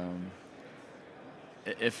like,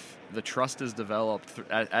 if the trust is developed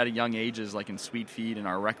at a young ages, like in Sweet Feed and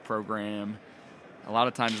our rec program, a lot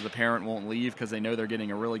of times the parent won't leave because they know they're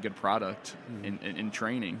getting a really good product in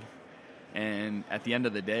training. And at the end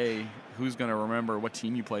of the day, who's going to remember what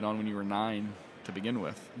team you played on when you were 9 to begin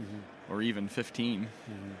with, or even 15?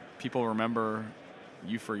 People remember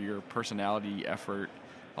you for your personality, effort,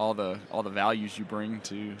 all the values you bring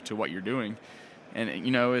to what you're doing. And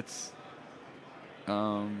it's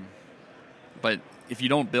but if you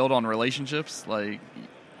don't build on relationships, like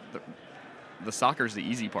the soccer's the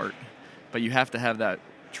easy part, but you have to have that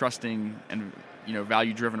trusting and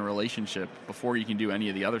value-driven relationship before you can do any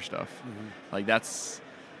of the other stuff. Like that's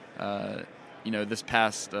this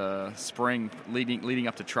past spring, leading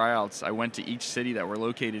up to tryouts, I went to each city that we're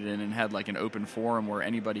located in and had like an open forum where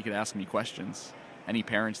anybody could ask me questions, any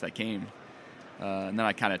parents that came. And then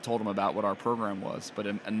I kind of told them about what our program was. But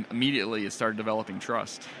immediately it started developing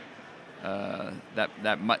trust. That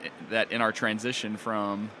in our transition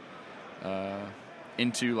from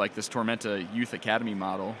into like this Tormenta Youth Academy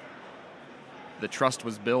model, the trust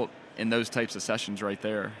was built in those types of sessions right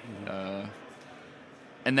there. Mm-hmm.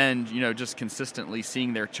 And then, just consistently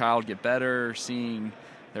seeing their child get better, seeing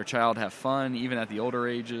their child have fun, even at the older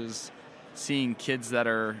ages, seeing kids that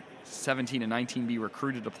are 17 and 19 be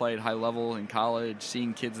recruited to play at high level in college,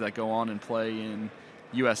 seeing kids that go on and play in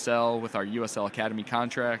USL with our USL Academy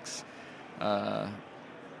contracts. And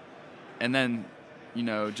then,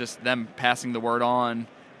 just them passing the word on.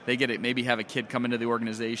 They get it, maybe have a kid come into the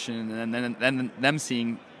organization, and then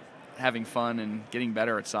them having fun and getting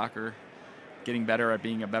better at soccer, getting better at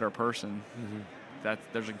being a better person. Mm-hmm.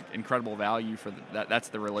 There's an incredible value for that. That's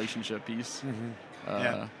the relationship piece.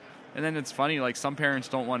 Mm-hmm. And then it's funny, like some parents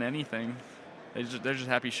don't want anything. They're just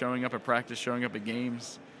happy showing up at practice, showing up at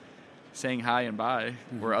games, saying hi and bye.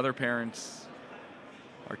 Mm-hmm. Where other parents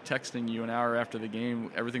are texting you an hour after the game,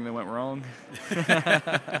 everything that went wrong.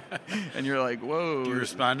 And you're like, whoa. Do you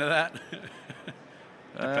respond to that?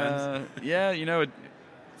 Depends. Yeah,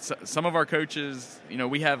 some of our coaches,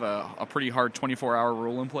 we have a pretty hard 24-hour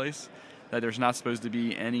rule in place that there's not supposed to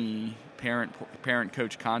be any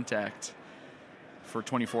parent-coach contact for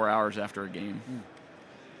 24 hours after a game.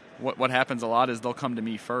 What happens a lot is they'll come to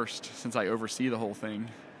me first, since I oversee the whole thing,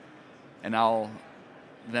 and I'll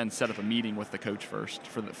then set up a meeting with the coach first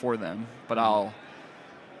for them. But I'll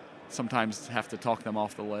sometimes have to talk them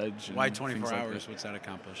off the ledge. And why 24 like hours? What's that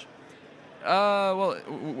accomplish? Well,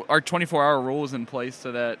 our 24-hour rule is in place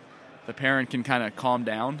so that the parent can kind of calm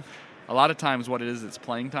down. A lot of times what it is, it's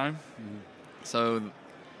playing time. Mm-hmm. So,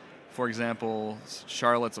 for example,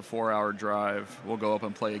 Charlotte's a 4-hour drive. We'll go up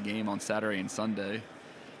and play a game on Saturday and Sunday.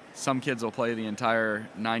 Some kids will play the entire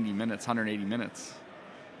 90 minutes, 180 minutes.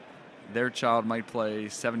 Their child might play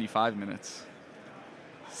 75 minutes,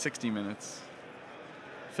 60 minutes,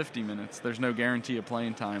 50 minutes. There's no guarantee of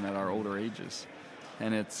playing time at our older ages.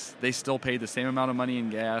 And they still pay the same amount of money in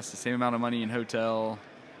gas, the same amount of money in hotel.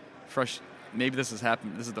 Maybe this has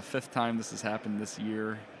happened. This is the 5th time this has happened this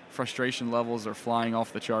year. Frustration levels are flying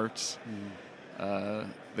off the charts.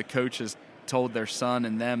 The coach has told their son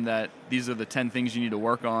and them that these are the 10 things you need to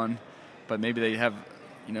work on, but maybe they have,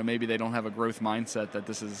 maybe they don't have a growth mindset that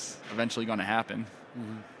this is eventually going to happen.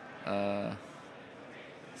 Mm-hmm.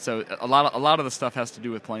 So a lot of the stuff has to do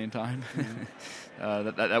with playing time. Mm-hmm.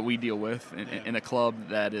 that we deal with in a club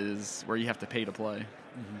that is where you have to pay to play.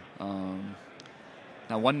 Mm-hmm.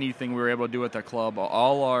 Now, one neat thing we were able to do at that club,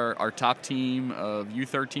 all our top team of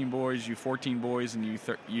U13 boys, U14 boys, and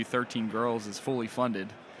U13 girls is fully funded.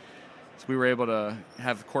 So we were able to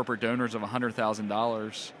have corporate donors of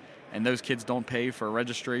 $100,000, and those kids don't pay for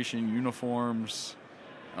registration, uniforms,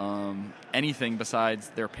 anything besides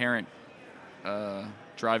their parent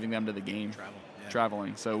driving them to the game,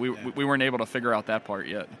 traveling. So we weren't able to figure out that part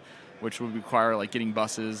yet, which would require like getting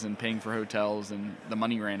buses and paying for hotels, and the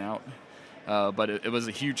money ran out. But it was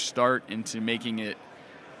a huge start into making it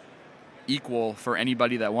equal for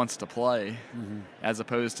anybody that wants to play, mm-hmm. as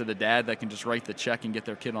opposed to the dad that can just write the check and get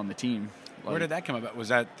their kid on the team. Where did that come about? Was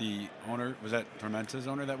that the owner? Was that Tormenta's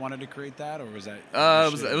owner that wanted to create that, or was that?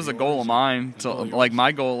 It was a goal of mine.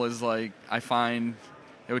 My goal is I find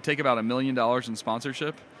it would take about $1 million in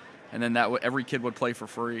sponsorship, and then every kid would play for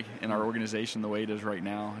free in our organization the way it is right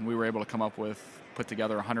now. And we were able to put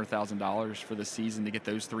together $100,000 for the season to get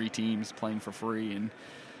those 3 teams playing for free,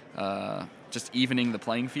 and just evening the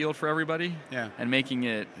playing field for everybody, and making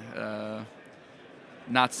it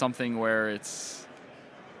not something where it's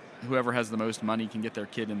whoever has the most money can get their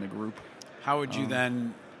kid in the group. How would you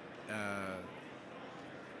then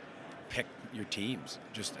pick your teams?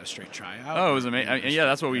 Just a straight tryout? Oh, it was amazing.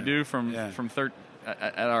 That's what we do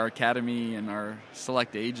at our academy and our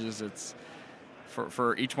select ages. It's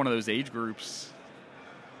for each one of those age groups.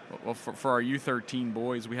 Well, for our U13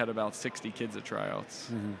 boys, we had about 60 kids at tryouts,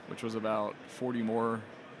 mm-hmm. which was about 40 more.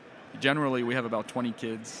 Generally, we have about 20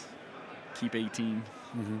 kids, keep 18.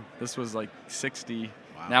 Mm-hmm. This was like 60.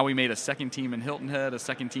 Wow. Now we made a second team in Hilton Head, a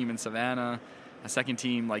second team in Savannah, a second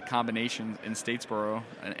team like combination in Statesboro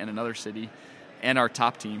and another city, and our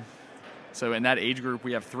top team. So in that age group,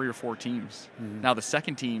 we have 3 or 4 teams. Mm-hmm. Now the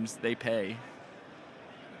second teams, they pay.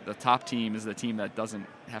 The top team is the team that doesn't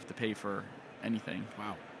have to pay for anything.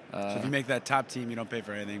 Wow. So if you make that top team, you don't pay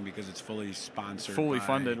for anything because it's fully sponsored,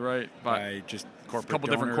 funded, right? By just corporate a couple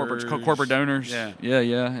donors. different corporate donors. Yeah.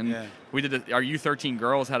 And we did our U13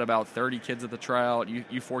 girls had about 30 kids at the tryout.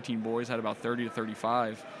 U14 boys had about 30 to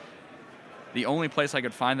 35. The only place I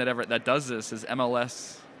could find that does this is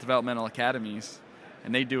MLS Developmental Academies,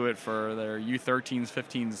 and they do it for their U13s,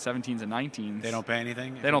 15s, 17s, and 19s. They don't pay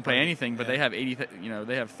anything. They don't pay anything, but they have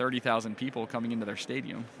they have 30,000 people coming into their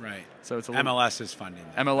stadium. Right. So it's MLS is funding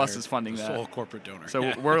that. MLS is funding that. Sole corporate donor.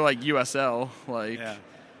 So we're like USL,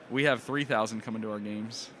 we have 3,000 coming to our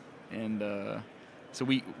games, and so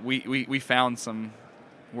we found some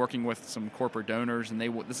working with some corporate donors, and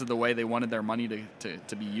this is the way they wanted their money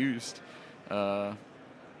to be used. So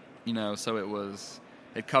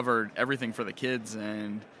it covered everything for the kids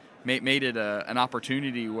and made it an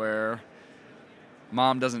opportunity where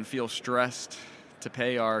mom doesn't feel stressed to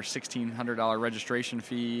pay our $1,600 registration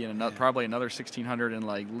fee and probably another $1,600 in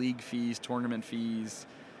like league fees, tournament fees,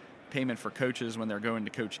 payment for coaches when they're going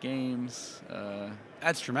to coach games.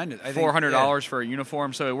 That's tremendous. I $400 for a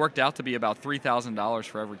uniform, so it worked out to be about $3,000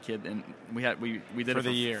 for every kid, and we did it for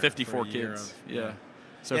year, 54 kids.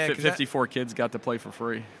 So 54 kids got to play for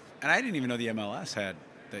free. And I didn't even know the MLS had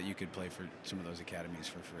that you could play for some of those academies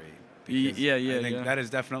for free. I think that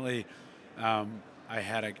is definitely. I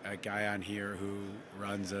had a guy on here who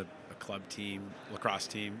runs a club team, lacrosse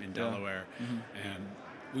team in Delaware, and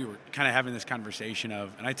we were kind of having this conversation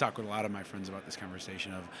of, and I talk with a lot of my friends about this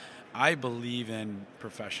conversation of, I believe in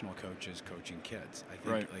professional coaches coaching kids. I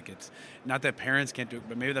think like it's not that parents can't do it,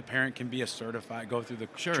 but maybe the parent can be go through the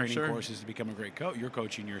training courses to become a great coach. You're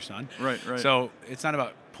coaching your son. Right. So it's not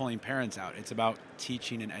about pulling parents out. It's about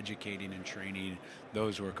teaching and educating and training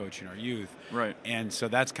those who are coaching our youth. Right. And so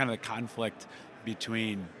that's kind of the conflict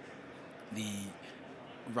between the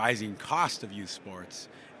rising cost of youth sports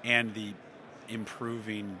and the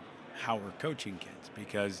improving how we're coaching kids,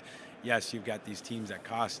 because yes, you've got these teams that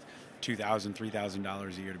cost $2,000,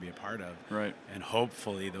 $3,000 a year to be a part of, right? And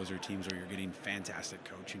hopefully those are teams where you're getting fantastic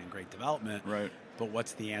coaching and great development, right? But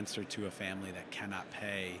what's the answer to a family that cannot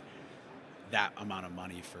pay that amount of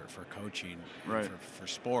money for coaching, right? For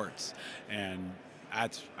sports? And I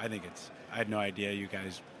had no idea you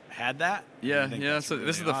guys had that. Yeah. So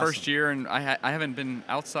this is the first year, and I haven't been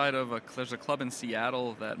outside of there's a club in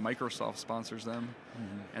Seattle that Microsoft sponsors them,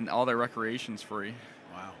 and all their recreation's free.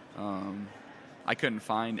 Wow. I couldn't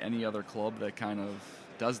find any other club that kind of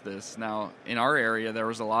does this. Now, in our area, there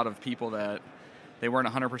was a lot of people that they weren't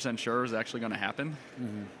 100% sure it was actually going to happen,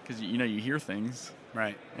 because you hear things,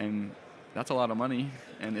 right? And that's a lot of money.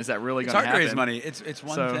 And is that really going to happen? It's hard to raise money. It's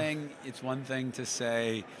one thing. It's one thing to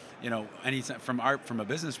say, anytime from a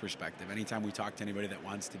business perspective, anytime we talk to anybody that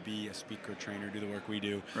wants to be a speaker, trainer, do the work we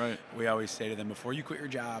do, right? We always say to them, before you quit your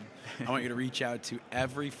job, I want you to reach out to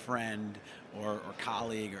every friend or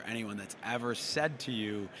colleague or anyone that's ever said to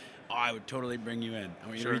you, "Oh, I would totally bring you in." I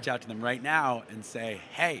want you to reach out to them right now and say,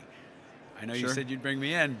 "Hey, I know you said you'd bring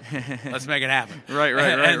me in. Let's make it happen." Right.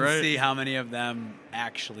 And see how many of them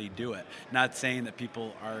actually do it. Not saying that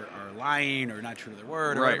people are lying or not true to their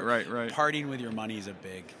word. Right. Parting with your money is a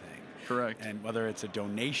big thing. Correct. And whether it's a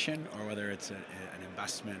donation or whether it's an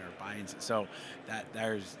investment or buying. So that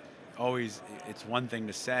there's always, it's one thing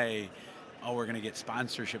to say, "Oh, we're going to get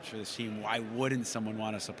sponsorships for this team. Why wouldn't someone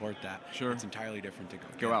want to support that?" Sure. It's entirely different to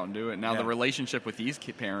go out and do it. Now, the relationship with these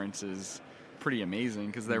parents is pretty amazing,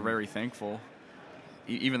 because they're very thankful.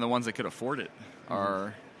 Even the ones that could afford it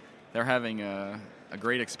they're having a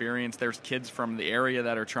great experience. There's kids from the area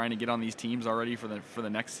that are trying to get on these teams already for the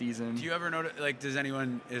next season. Do you ever notice,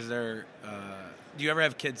 do you ever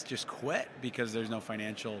have kids just quit because there's no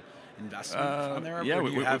financial investment on there? Yeah, or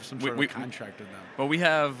do you have some sort of contract with them? Well, we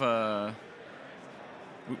have.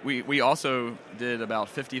 We also did about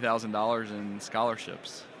 $50,000 in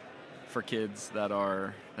scholarships for kids that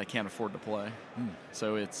can't afford to play.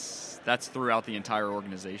 So that's throughout the entire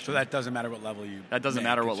organization. So that doesn't matter what level you. That doesn't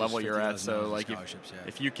matter what level you're at. So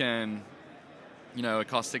if you can, it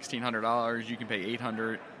costs $1,600, you can pay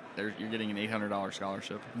 $800. You're getting an $800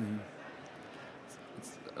 scholarship. Mm-hmm.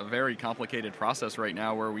 It's a very complicated process right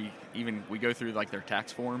now, where we go through their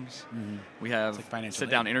tax forms. Mm-hmm. We have sit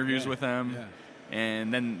down interviews with them,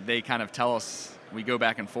 and then they kind of tell us. We go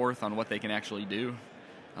back and forth on what they can actually do.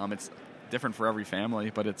 It's different for every family,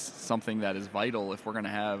 but it's something that is vital if we're going to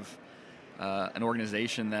have an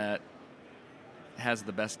organization that has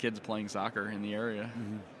the best kids playing soccer in the area.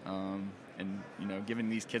 Mm-hmm. And giving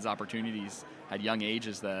these kids opportunities at young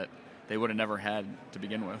ages that they would have never had to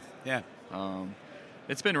begin with. Yeah.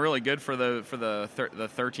 It's been really good for the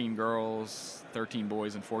 13 girls, 13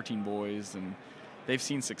 boys, and 14 boys, and they've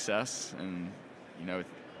seen success. And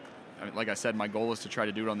like I said, my goal is to try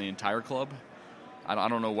to do it on the entire club. I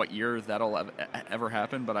don't know what year that'll ever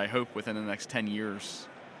happen, but I hope within the next 10 years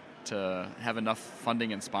to have enough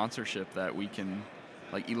funding and sponsorship that we can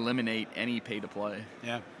like eliminate any pay to play.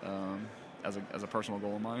 Yeah. As a personal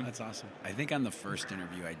goal of mine. That's awesome. I think on the first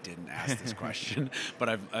interview I didn't ask this question,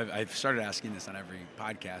 but I've started asking this on every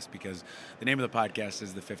podcast because the name of the podcast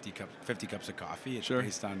is the 50 Cups of Coffee. It's sure.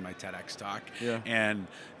 based on my TEDx talk. Yeah. And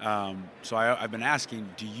so I've been asking,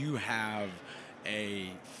 do you have a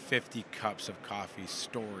 50 Cups of Coffee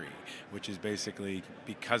story, which is basically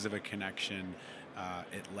because of a connection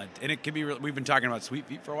it led to, and it could be, we've been talking about Sweet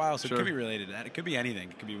Feet for a while, so sure. It could be related to that. It could be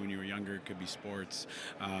anything. It could be when you were younger. It could be sports.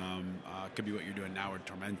 It could be what you're doing now with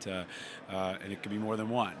Tormenta, and it could be more than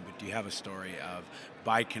one. But do you have a story of,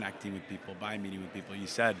 by connecting with people, by meeting with people, you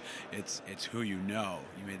said it's who you know.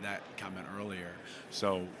 You made that comment earlier.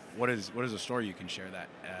 So what is a story you can share that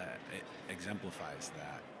exemplifies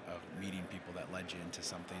that, of meeting people that led you into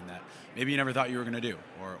something that maybe you never thought you were going to do,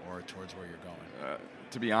 or towards where you're going?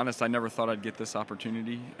 To be honest, I never thought I'd get this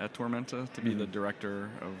opportunity at Tormenta to be the director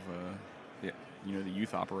of the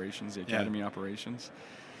youth operations, the academy operations,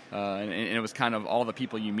 and it was kind of all the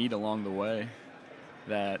people you meet along the way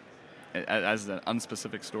that, as an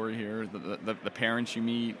unspecific story here, the parents you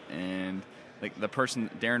meet, and like the person,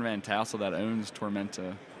 Darren Van Tassel, that owns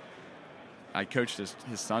Tormenta. I coached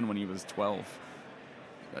his son when he was 12.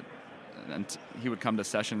 And he would come to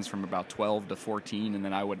sessions from about 12 to 14, and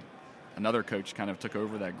then another coach kind of took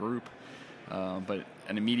over that group. But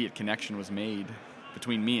an immediate connection was made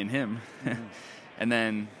between me and him. Mm-hmm. And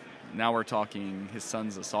then now we're talking, his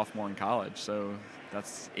son's a sophomore in college, so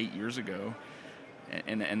that's 8 years ago.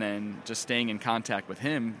 And then just staying in contact with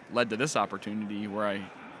him led to this opportunity where I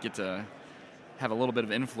get to have a little bit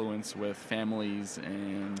of influence with families.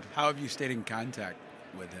 And how have you stayed in contact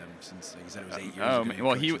with him since, like you said, it was 8 years ago?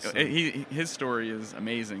 Well, his story is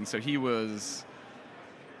amazing. So he was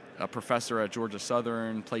a professor at Georgia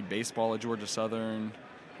Southern, played baseball at Georgia Southern,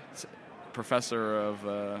 professor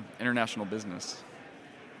of international business.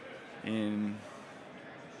 In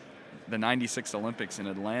the 96 Olympics in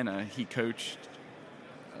Atlanta, he coached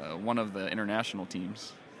one of the international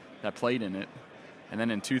teams that played in it. And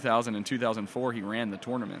then in 2000 and 2004, he ran the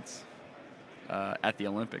tournaments at the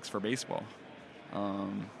Olympics for baseball.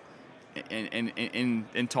 And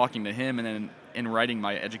in talking to him, and then in writing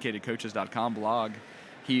my educatedcoaches.com blog,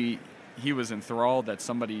 he was enthralled that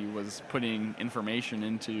somebody was putting information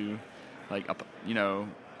into, like,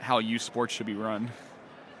 how youth sports should be run.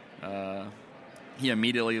 He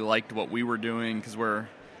immediately liked what we were doing because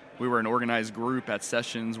we were an organized group at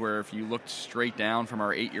sessions where if you looked straight down from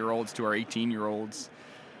our 8-year-olds to our 18-year-olds,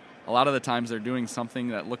 a lot of the times they're doing something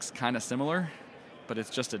that looks kind of similar, but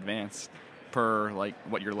it's just advanced per like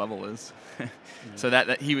what your level is. Mm-hmm. So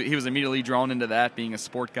that he was immediately drawn into that, being a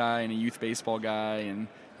sport guy and a youth baseball guy and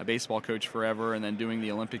a baseball coach forever, and then doing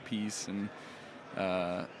the Olympic piece. And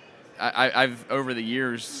I've over the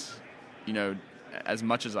years, as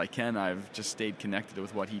much as I can, I've just stayed connected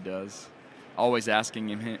with what he does. Always asking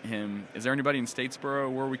him, is there anybody in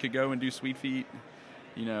Statesboro where we could go and do Sweet Feet?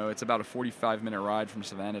 It's about a 45-minute ride from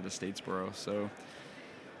Savannah to Statesboro. So,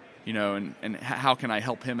 and how can I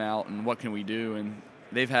help him out, and what can we do? And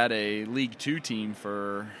they've had a League 2 team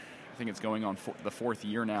for, I think it's going on the 4th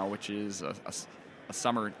year now, which is a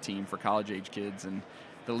summer team for college-age kids. And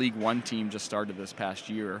the League 1 team just started this past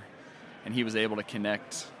year, and he was able to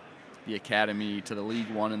connect the academy to the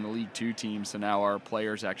League 1 and the League 2 team. So now our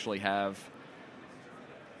players actually have,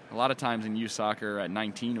 a lot of times in youth soccer at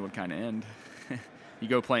 19 it would kind of end. You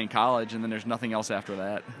go play in college, and then there's nothing else after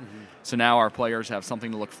that. Mm-hmm. So now our players have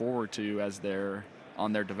something to look forward to as they're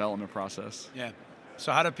on their development process. Yeah.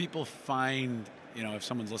 So how do people find, if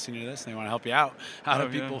someone's listening to this and they want to help you out, how do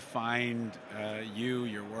people find you,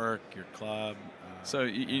 your work, your club? So,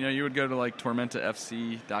 you would go to like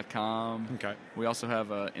tormentafc.com. Okay. We also have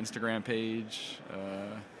an Instagram page,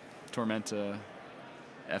 Tormenta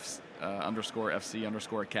 _FC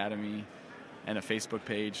 _academy. And a Facebook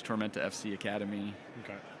page, Tormenta FC Academy.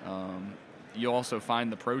 Okay. You'll also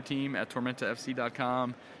find the pro team at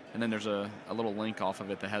tormentafc.com, and then there's a little link off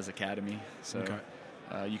of it that has Academy. So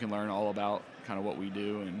you can learn all about kind of what we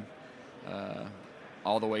do, and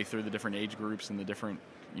all the way through the different age groups and the different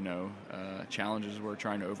challenges we're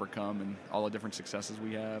trying to overcome, and all the different successes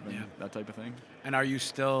we have, and that type of thing. And are you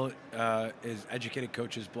still is Educated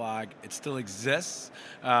Coaches blog? It still exists.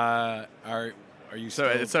 Are you so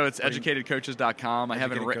it's educatedcoaches.com. I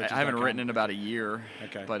haven't written in about a year.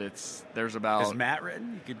 Okay. But there's about. Has Matt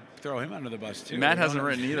written? You could throw him under the bus too. Matt hasn't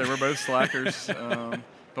written either. We're both slackers.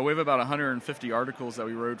 But we have about 150 articles that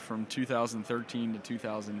we wrote from 2013 to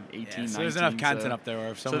 2018. So there's enough content up there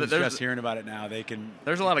where if someone's just hearing about it now, they can.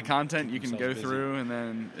 There's a lot of content you can go through, and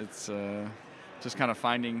then it's just kind of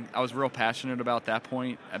finding. I was real passionate about that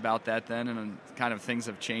then, and then kind of things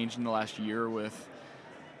have changed in the last year with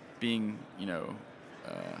being,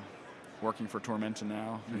 working for Tormenta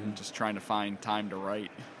now, and just trying to find time to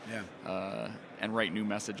write, and write new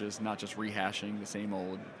messages, not just rehashing the same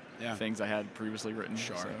old things I had previously written.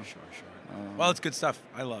 Sure. Well, it's good stuff.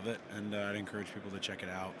 I love it, and I'd encourage people to check it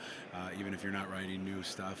out, even if you're not writing new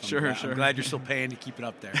stuff. I'm glad you're still paying to keep it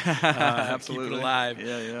up there. Absolutely. Keep it alive.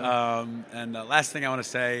 Yeah. And last thing I want to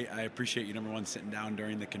say, I appreciate you, number one, sitting down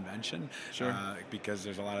during the convention. Sure. Because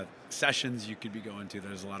there's a lot of sessions you could be going to.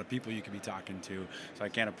 There's a lot of people you could be talking to. So I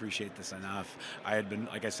can't appreciate this enough. I had been,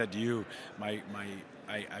 like I said to you, I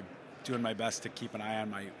doing my best to keep an eye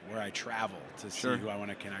on where I travel to see who I want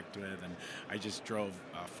to connect with, and I just drove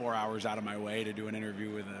 4 hours out of my way to do an interview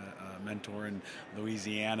with a mentor in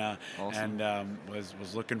Louisiana. Awesome. And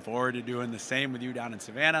was looking forward to doing the same with you down in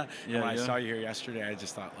Savannah. And when I saw you here yesterday, I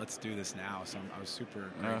just thought, let's do this now. So I was super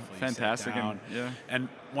grateful. Fantastic. And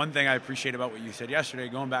one thing I appreciate about what you said yesterday,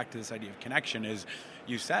 going back to this idea of connection, is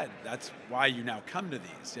you said that's why you now come to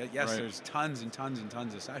these. Yes, there's tons and tons and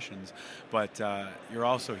tons of sessions, but you're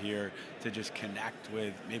also here to just connect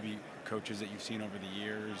with maybe coaches that you've seen over the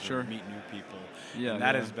years, or meet new people. And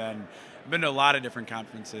that has been to a lot of different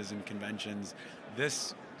conferences and conventions.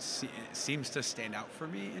 This seems to stand out for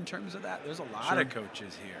me in terms of that. There's a lot of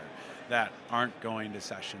coaches here that aren't going to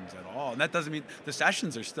sessions at all, and that doesn't mean the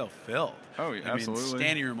sessions are still filled. Absolutely. I mean,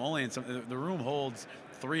 standing room only, and the room holds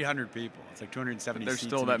 300 people. It's like 270 there's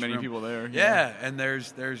seats. There's still that many room. People there. Yeah, and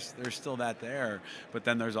there's still that there. But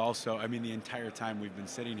then there's also, I mean, the entire time we've been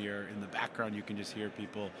sitting here, in the background you can just hear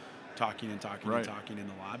people talking and talking and talking in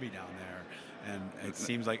the lobby down there. And it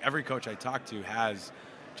seems like every coach I talk to has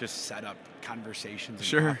just set up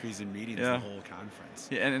conversations and coffees and meetings the whole conference.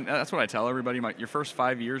 Yeah, and that's what I tell everybody. Your first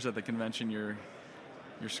 5 years at the convention, you're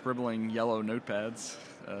scribbling yellow notepads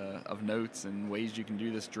of notes and ways you can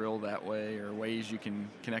do this drill that way, or ways you can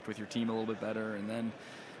connect with your team a little bit better. And then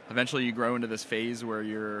eventually you grow into this phase where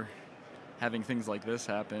you're having things like this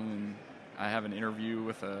happen. And I have an interview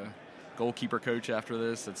with a goalkeeper coach after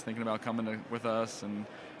this that's thinking about coming with us. And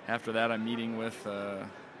after that, I'm meeting with a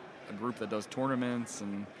group that does tournaments,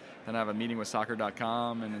 and then I have a meeting with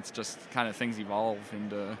soccer.com, and it's just kind of things evolve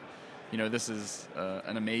into, this is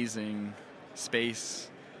an amazing space,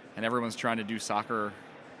 and everyone's trying to do soccer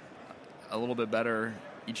a little bit better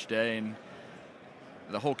each day, and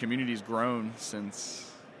the whole community's grown since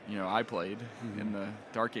I played in the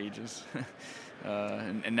dark ages.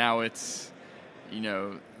 And now it's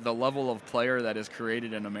the level of player that is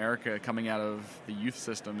created in America coming out of the youth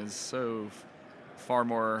system is so far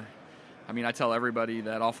more. I mean, I tell everybody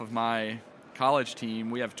that off of my college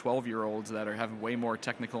team, we have 12-year-olds that are having way more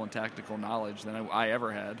technical and tactical knowledge than I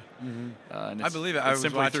ever had. And I believe it. I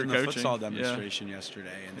was watching the futsal demonstration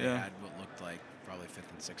yesterday, and they had what looked like probably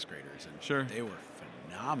 5th and 6th graders, and they were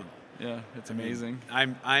phenomenal. Yeah, it's amazing.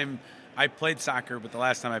 I played soccer, but the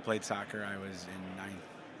last time I played soccer, I was in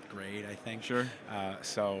 9th grade, I think.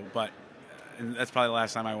 And that's probably the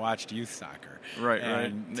last time I watched youth soccer.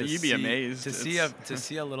 Right. You'd be amazed to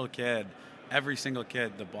see a little kid. Every single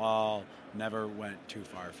kid, the ball never went too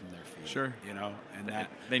far from their feet. And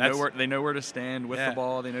they know where to stand with the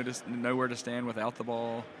ball. They know where to stand without the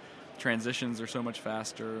ball. Transitions are so much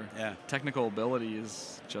faster. Technical ability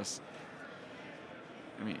is just.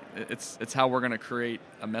 I mean, it's how we're going to create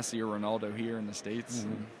a Messi or Ronaldo here in the States.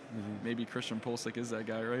 And maybe Christian Pulisic is that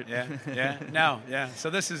guy, right?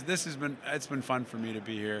 So it's been fun for me to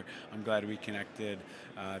be here. I'm glad we connected.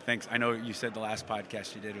 Thanks. I know you said the last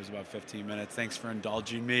podcast you did was about 15 minutes. Thanks for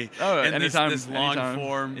indulging me in this long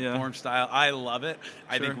form style. I love it.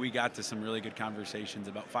 I think we got to some really good conversations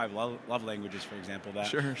about 5 love languages, for example.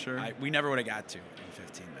 That we never would have got to in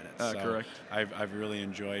 15 minutes. Correct. I've really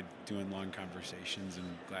enjoyed doing long conversations, and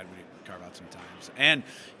glad we carve out some time. And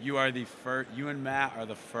you and Matt are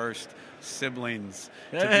the first siblings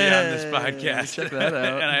to be on this podcast. Check that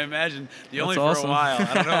out. And I imagine only for a while.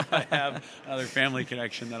 I don't know if I have another family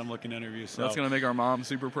connection that I'm looking to interview. So that's going to make our mom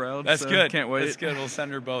super proud. That's good. Can't wait. That's good. We'll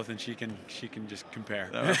send her both, and she can just compare.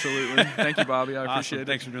 Absolutely. Thank you, Bobby. I appreciate it.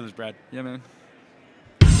 Thanks for doing this, Brad. Yeah, man.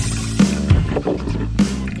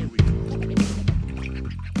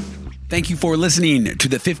 Thank you for listening to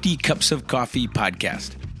the 50 Cups of Coffee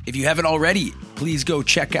podcast. If you haven't already, please go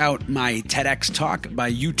check out my TEDx talk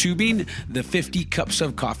by YouTubing the 50 Cups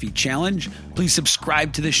of Coffee Challenge. Please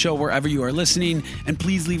subscribe to the show wherever you are listening, and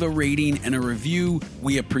please leave a rating and a review.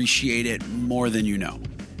 We appreciate it more than you know.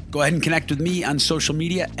 Go ahead and connect with me on social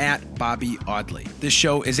media at Bobby Audley. This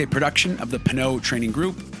show is a production of the Pinot Training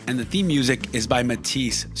Group, and the theme music is by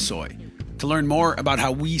Matisse Soy. To learn more about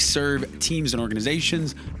how we serve teams and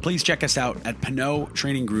organizations, please check us out at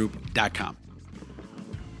PinotTrainingGroup.com.